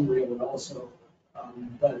summary of it also,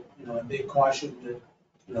 but they cautioned that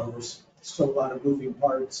there's still a lot of moving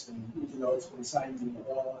parts, and even though it's been signed into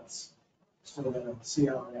law, it's still going to see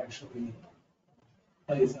how it actually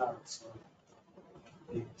plays out. So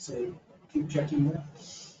they say keep checking that.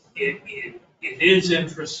 It is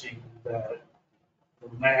interesting that the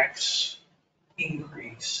max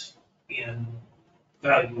increase in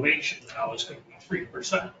valuation now is going to be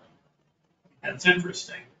 3%. That's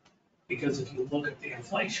interesting, because if you look at the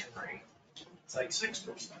inflation rate, it's like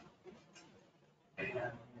 6%.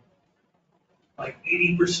 And like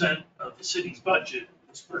 80% of the city's budget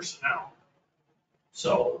is personnel.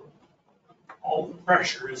 So all the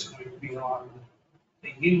pressure is going to be on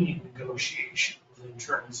the union negotiations in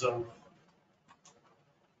terms of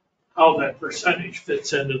how that percentage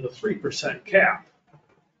fits into the 3% cap,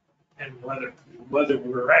 and whether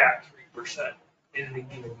we're at 3% in any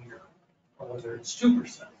given year, or whether it's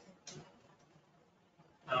 2%.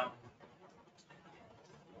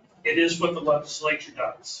 It is what the legislature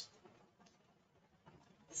does.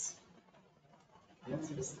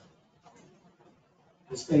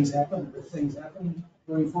 As things happen, if things happen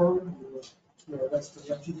going forward, we'll do our best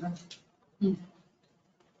to let you know.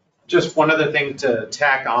 Just one other thing to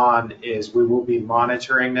tack on is we will be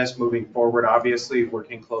monitoring this moving forward, obviously,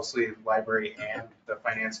 working closely with the library and the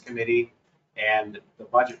finance committee. And the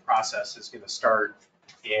budget process is going to start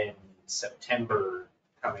in September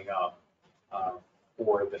coming up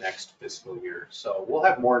for the next fiscal year. So we'll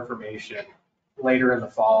have more information later in the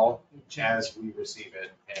fall as we receive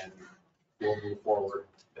it, and we'll move forward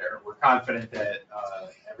there. We're confident that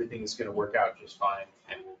everything is going to work out just fine,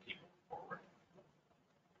 and we'll keep moving forward.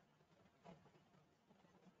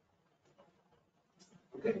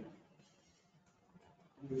 Okay.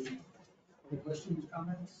 Any questions,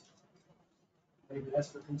 comments? Maybe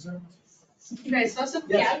ask for concerns? You know, I saw some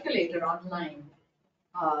Yes. calculator online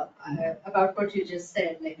about what you just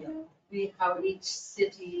said, like, how each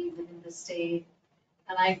city within the state,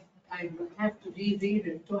 and I would have to reread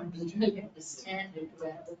it to really understand it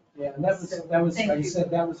well. Yeah, and that was, Thank like I you.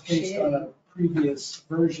 said, that was based on a previous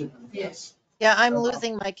version of this. Yes. Yeah, I'm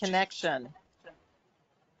losing my connection.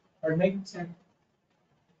 Pardon me?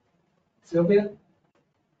 Sylvia?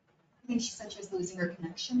 I think she said she was losing her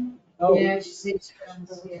connection. Oh, Yeah, she seems to,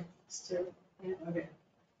 still, yeah. okay.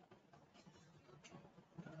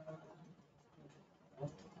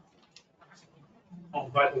 Oh,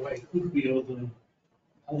 by the way, who do we owe the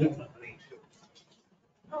lift money to?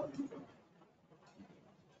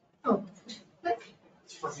 Oh,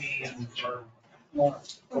 It's for me and for Laura.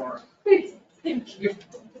 Laura. thank you.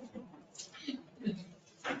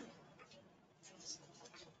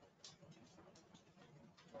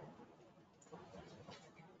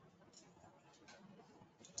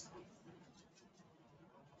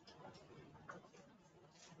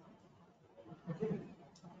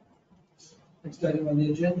 Next item on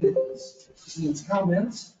the agenda is citizens'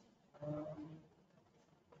 comments.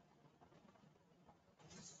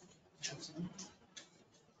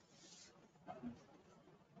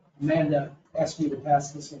 Amanda asked me to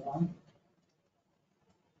pass this along.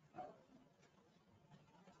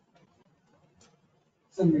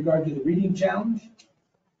 It's in regard to the reading challenge.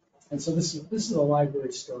 And so this is a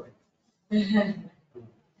library story.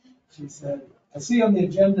 She said, I see on the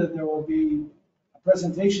agenda there will be a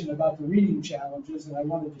presentation about the reading challenges, and I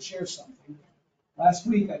wanted to share something. Last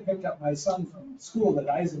week, I picked up my son from school at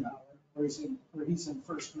Eisenhower, where he's in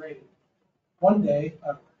first grade. One day,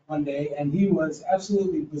 and he was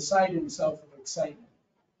absolutely beside himself with excitement.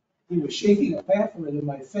 He was shaking a pamphlet in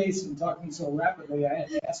my face and talking so rapidly I had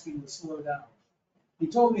to ask him to slow down. He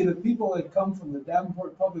told me that people had come from the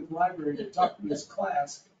Davenport Public Library to talk to his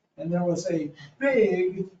class, and there was a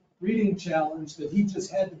big reading challenge that he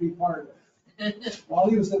just had to be part of. While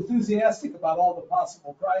he was enthusiastic about all the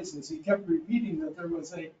possible prizes, he kept repeating that there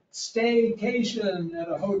was a staycation at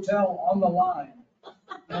a hotel on the line,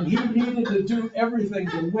 and he needed to do everything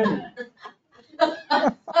to win it.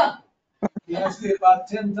 He asked me about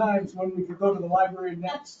 10 times when we could go to the library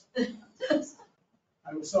next.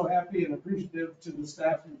 I was so happy and appreciative to the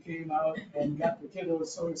staff who came out and got the kiddos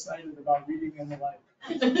so excited about reading in the library.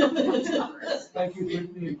 Thank you,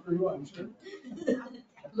 Brittany and crew, I'm sure.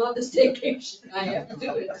 Love the staycation, I have to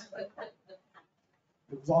do it.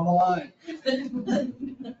 It was on the line.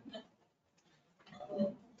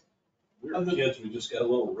 We were kids, we just got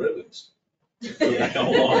little ribbons. They come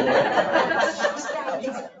a long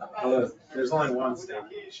way. Well, there's only one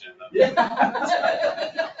staycation.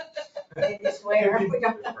 Yeah. Maybe swear, we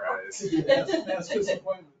don't know. Surprise. That's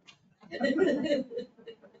disappointment.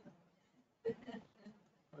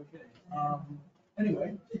 Okay,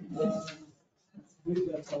 anyway, I believe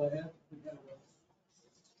that's all I have. We got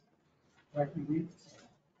a wacky week.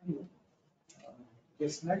 Anyway,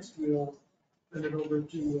 guess next we'll send it over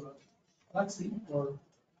to Lexi for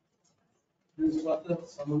news about the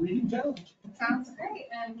summer reading challenge. Sounds great.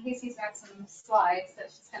 And Casey's got some slides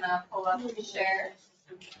that she's gonna pull up and share.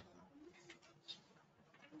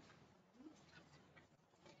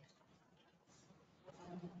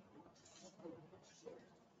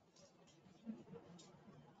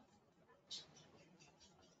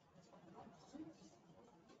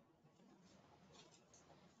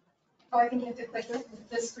 Oh, I think you have to click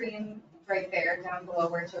the screen right there down below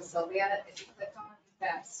where it shows Sylvia. If you click on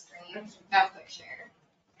that screen, now click share.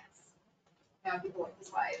 Yes. Now people with the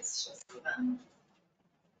slides, she'll see them.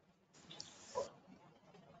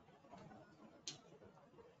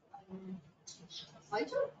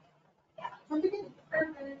 Slideshow? Yeah.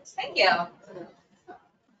 Perfect. Thank you.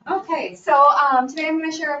 Okay, so today I'm going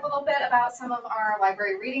to share a little bit about some of our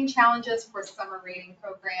library reading challenges for summer reading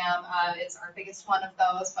program. It's our biggest one of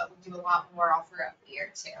those, but we do a lot more all throughout the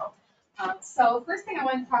year too. So first thing I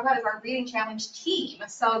want to talk about is our reading challenge team.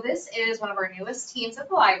 So this is one of our newest teams at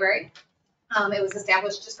the library. It was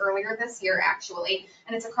established just earlier this year, actually,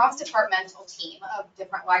 and it's a cross-departmental team of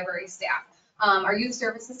different library staff. Our youth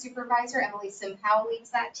services supervisor, Emily Simpow,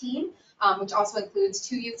 leads that team, which also includes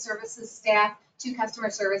 2 youth services staff, 2 customer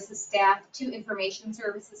services staff, 2 information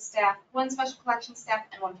services staff, 1 special collections staff,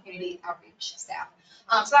 and 1 community outreach staff.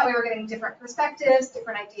 So that way we're getting different perspectives,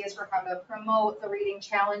 different ideas for how to promote the reading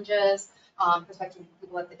challenges, perspective from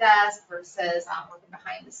people at the desk versus working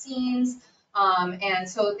behind the scenes. And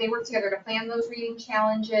so they work together to plan those reading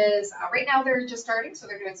challenges. Right now they're just starting, so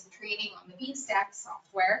they're doing some training on the Beanstack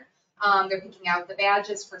software. They're picking out the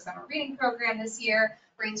badges for summer reading program this year,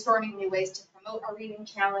 brainstorming new ways to promote our reading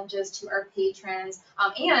challenges to our patrons,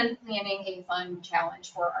 and planning a fun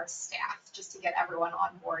challenge for our staff, just to get everyone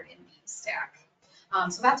on board in Beanstack.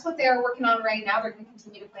 So that's what they are working on right now. They're going to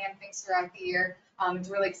continue to plan things throughout the year. It's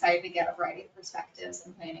really exciting to get a variety of perspectives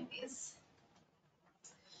in planning these.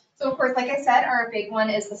 So of course, like I said, our big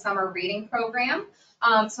one is the summer reading program.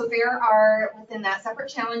 So there are within that separate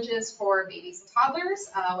challenges for babies and toddlers,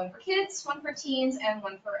 one for kids, one for teens, and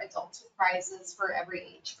one for adults with prizes for every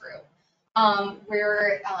age group.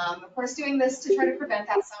 We're of course doing this to try to prevent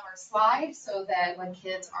that summer slide so that when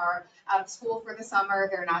kids are out of school for the summer,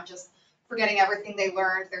 they're not just forgetting everything they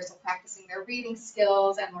learned, they're still practicing their reading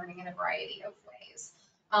skills and learning in a variety of ways.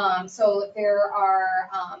 So there are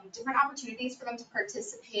different opportunities for them to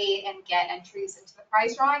participate and get entries into the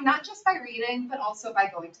prize drawing, not just by reading, but also by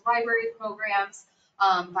going to library programs,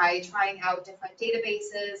 by trying out different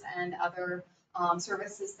databases and other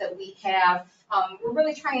services that we have. We're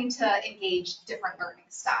really trying to engage different learning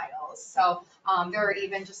styles. So there are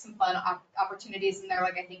even just some fun opportunities in there,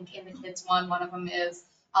 like I think in the kids one of them is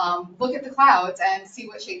look at the clouds and see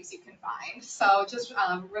what shapes you can find. So just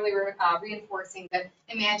really reinforcing that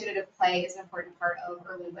imaginative play is an important part of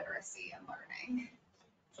early literacy and learning.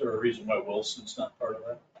 Is there a reason why Wilson's not part of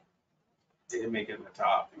that? They didn't make it in the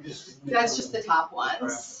top. That's just the top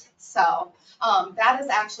ones. So that's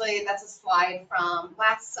a slide from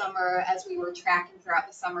last summer as we were tracking throughout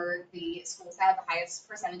the summer. The schools had the highest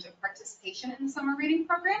percentage of participation in the summer reading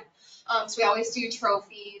program. So we always do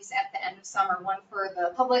trophies at the end of summer, one for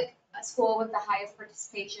the public school with the highest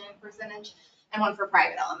participation percentage and one for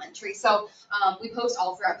private elementary. So we post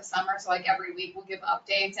all throughout the summer. So like every week we'll give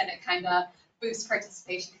updates and it kind of boosts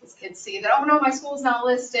participation because kids see that, oh no, my school's not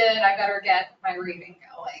listed, I better get my reading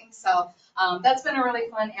going. So that's been a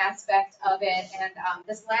really fun aspect of it. And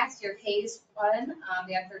this last year, Hayes won.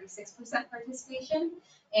 They had 36% participation,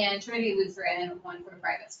 and Trinity Lutheran won for the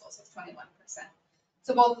private school, so it's 21%.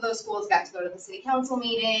 So both of those schools got to go to the city council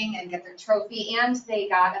meeting and get their trophy, and they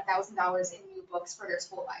got $1,000 in new books for their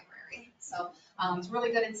school library. So it's a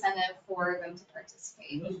really good incentive for them to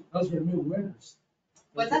participate. Those were new winners.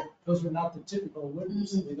 What's that? Those were not the typical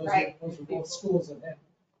winners. I mean, those were both schools that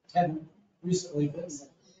hadn't recently been.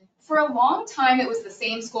 For a long time, it was the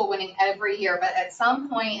same school winning every year, but at some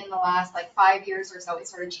point in the last 5 years or so, it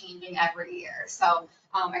started changing every year. So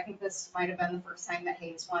I think this might have been the first time that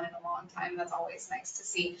Hayes won in a long time. That's always nice to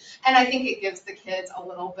see. And I think it gives the kids a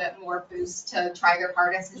little bit more boost to try their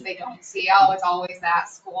hardest because they don't see, oh, it's always that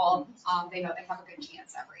school. They know they have a good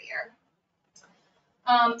chance every year.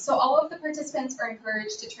 So all of the participants are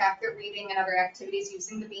encouraged to track their reading and other activities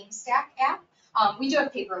using the Beanstack app. We do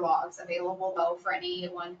have paper logs available though for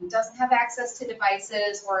anyone who doesn't have access to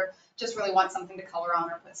devices or just really wants something to color on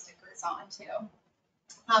or put stickers on too.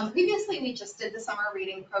 Previously, we just did the summer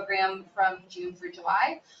reading program from June through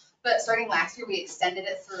July, but starting last year, we extended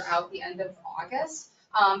it throughout the end of August.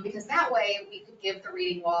 Because that way we could give the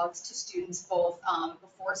reading logs to students both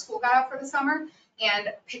before school got out for the summer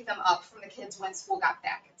and pick them up from the kids when school got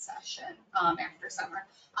back in session after summer.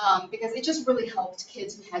 Because it just really helped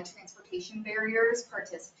kids who had transportation barriers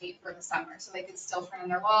participate for the summer. So they could still turn in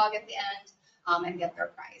their log at the end and get their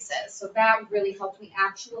prizes. So that really helped. We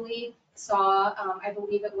actually saw, I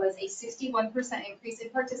believe it was a 61% increase in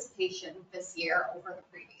participation this year over the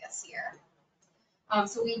previous year.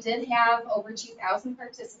 So we did have over 2,000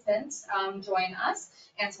 participants join us,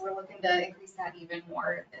 and so we're looking to increase that even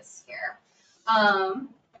more this year.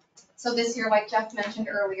 So this year, like Jeff mentioned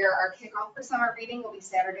earlier, our kickoff for summer reading will be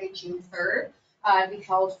Saturday, June 3rd. It'll be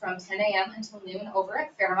held from 10 a.m. until noon over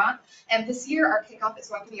at Fairmont. And this year, our kickoff is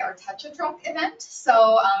going to be our Touch a Truck event.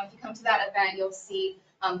 So if you come to that event, you'll see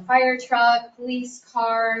fire truck, police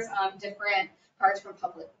cars, different cars from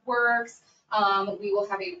Public Works. We will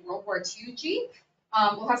have a World War II Jeep.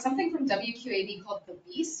 We'll have something from WQAB called The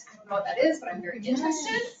Beast. I don't know what that is, but I'm very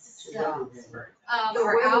interested.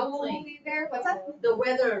 Our owl will be there. What's that? The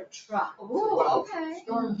weather truck. Ooh, okay.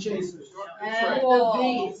 Storm chasers. And Cool. the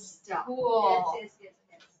beast. Cool. Yes.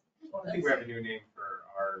 I think we have a new name for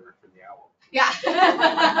the owl. Yeah.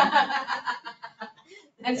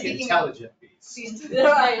 And The speaking of, intelligent beast.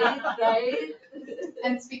 Right.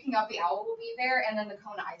 and speaking of, the owl will be there, and then the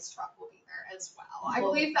Kona ice truck will be there as well. I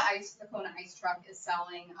believe the Kona ice truck is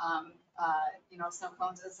selling, snow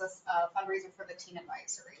cones as a fundraiser for the Teen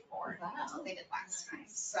Advisory Board. That's what they did last time.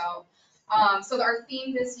 So, our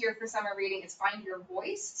theme this year for summer reading is Find Your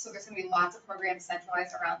Voice. So there's gonna be lots of programs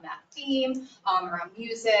centralized around that theme, around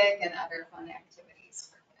music and other fun activities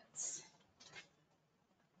for kids.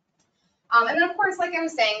 And then, of course, like I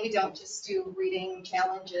was saying, we don't just do reading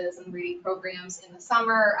challenges and reading programs in the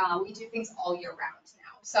summer. We do things all year round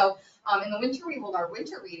now. So in the winter, we hold our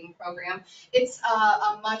winter reading program. It's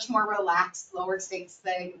a much more relaxed, lower stakes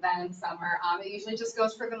thing than summer. It usually just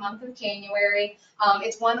goes for the month of January.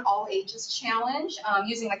 It's one all ages challenge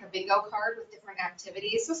using like a bingo card with different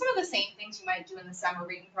activities. So some of the same things you might do in the summer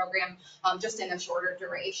reading program, just in a shorter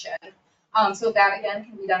duration. So that again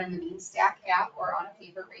can be done in the Beanstack app or on a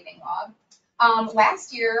paper reading log.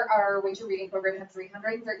 Last year, our winter reading program had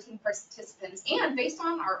 313 participants, and based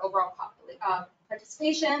on our overall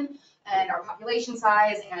participation and our population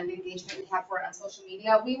size and the engagement we have for it on social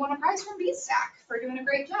media, we won a prize from Beanstack for doing a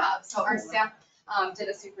great job. So our staff did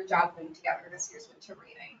a super job putting together this year's winter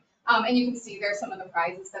reading. And you can see there's some of the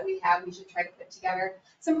prizes that we have. We should try to put together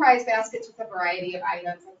some prize baskets with a variety of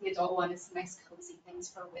items. Like the adult one is some nice cozy things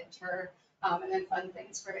for winter, and then fun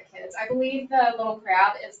things for the kids. I believe the little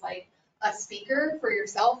crab is like a speaker for your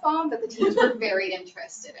cell phone that the teens were very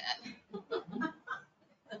interested in.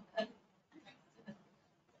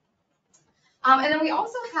 And then we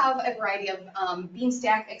also have a variety of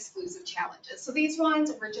Beanstack exclusive challenges. So these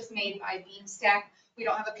ones were just made by Beanstack. We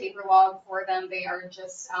don't have a paper log for them. They are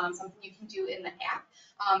just something you can do in the app.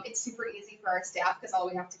 It's super easy for our staff because all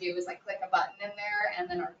we have to do is like click a button in there and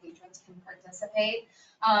then our patrons can participate.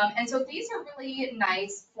 And so these are really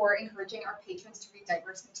nice for encouraging our patrons to read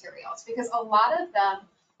diverse materials because a lot of them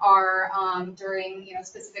are during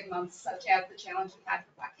specific months such as the challenge we had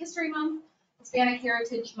for Black History Month, Hispanic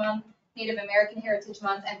Heritage Month, Native American Heritage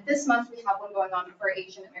Month, and this month we have one going on for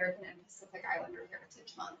Asian American and Pacific Islander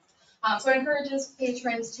Heritage Month. So it encourages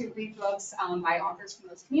patrons to read books by authors from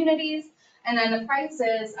those communities. And then the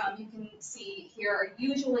prizes you can see here are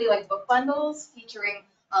usually like book bundles featuring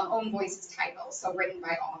own voices titles, so written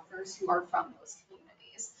by authors who are from those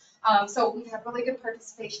communities. So we've had really good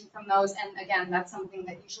participation from those, and again, that's something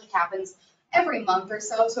that usually happens every month or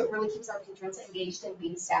so, so it really keeps our patrons engaged in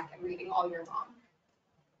Beanstack and reading all year long.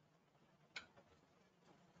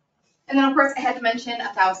 And then, of course, I had to mention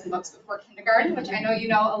 1,000 books before kindergarten, which I know you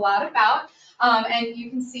know a lot about. And you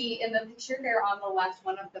can see in the picture there on the left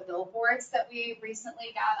one of the billboards that we recently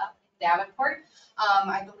got up in Davenport.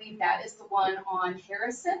 I believe that is the one on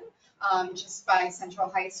Harrison, just by Central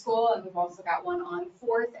High School. And we've also got one on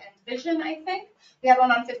 4th and Vision, I think. We had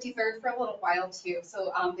one on 53rd for a little while, too.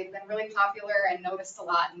 So they've been really popular and noticed a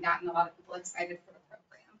lot and gotten a lot of people excited for the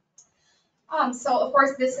program. So, of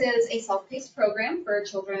course, this is a self-paced program for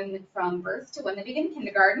children from birth to when they begin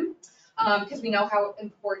kindergarten, because we know how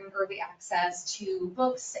important early access to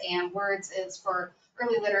books and words is for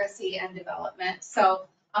early literacy and development. So,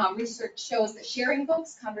 research shows that sharing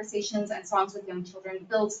books, conversations, and songs with young children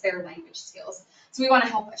builds their language skills. So we want to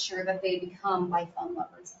help assure that they become lifelong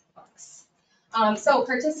lovers of books. So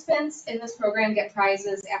participants in this program get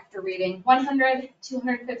prizes after reading 100,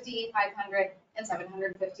 250, 500, and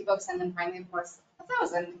 750 books, and then finally, of course,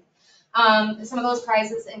 1,000. Some of those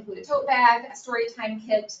prizes include a tote bag, a story time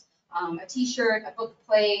kit, a t-shirt, a book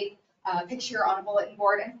plate, a picture on a bulletin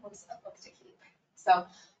board, and of course, a book to keep. So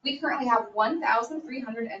we currently have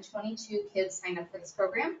 1,322 kids signed up for this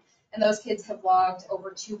program, and those kids have logged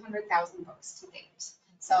over 200,000 books to date.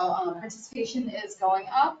 So participation is going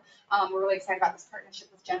up. We're really excited about this partnership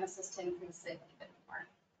with Genesis to increase it even more.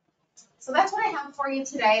 So that's what I have for you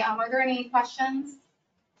today. Are there any questions?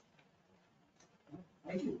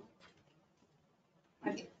 Thank you.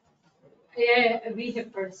 Yeah, we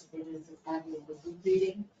have participated as a family in the book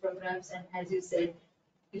reading programs, and as you said,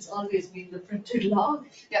 it's always been the printed log.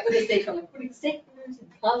 Yep. Because they come like putting stickers and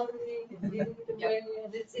coloring and giving it away,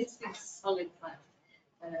 and it's been solid fun.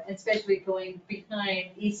 Especially going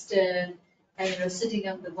behind Eastern and sitting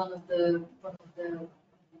on one of the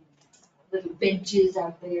little benches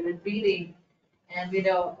out there and reading. And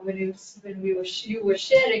when you were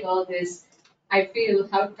sharing all this, I feel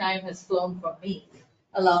how time has flown for me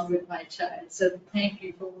along with my child. So thank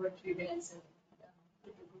you for what you guys have done.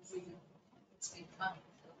 It's been fun.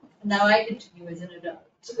 Now I continue as an adult.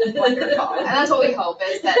 Wonderful. And that's what we hope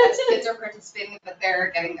is that as kids are participating, that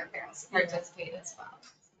they're getting their parents to participate as well.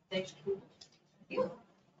 Thank you.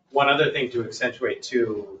 One other thing to accentuate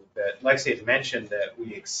too, that Lexi had mentioned that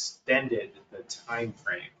we extended the time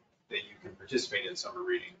frame that you can participate in summer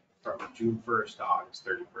reading from June 1st to August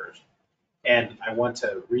 31st. And I want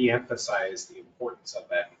to reemphasize the importance of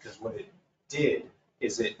that, because what it did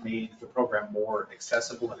is it made the program more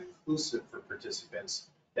accessible and inclusive for participants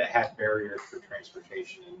that had barriers for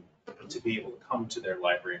transportation and to be able to come to their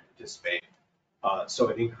library and participate. So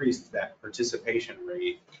it increased that participation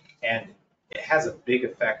rate, and it has a big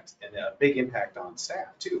effect and a big impact on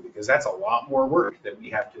staff too, because that's a lot more work that we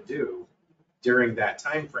have to do during that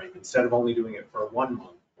time frame. Instead of only doing it for 1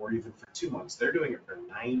 month or even for 2 months, they're doing it for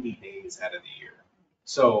 90 days out of the year.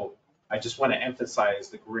 So I just want to emphasize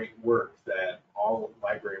the great work that all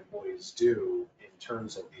library employees do in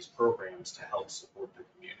terms of these programs to help support the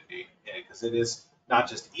community. Because it is not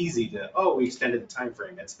just easy to, oh, we extended the time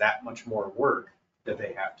frame. It's that much more work that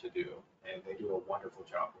they have to do, and they do a wonderful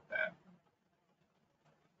job with that.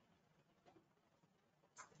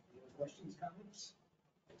 Any other questions, comments?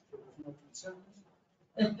 No concerns?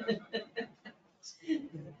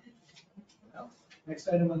 Well, next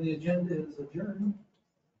item on the agenda is adjourn.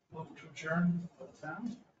 Motion to adjourn for the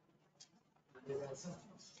town.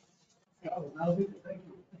 Oh, now we, thank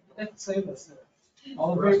you. Save us there.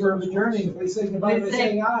 All in favor of adjourning, please signify by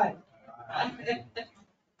saying aye.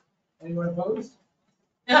 Anyone opposed?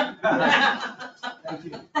 Thank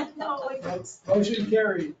you. Motion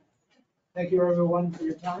carried. Thank you, everyone, for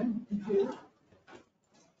your time. Appreciate it.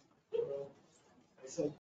 I said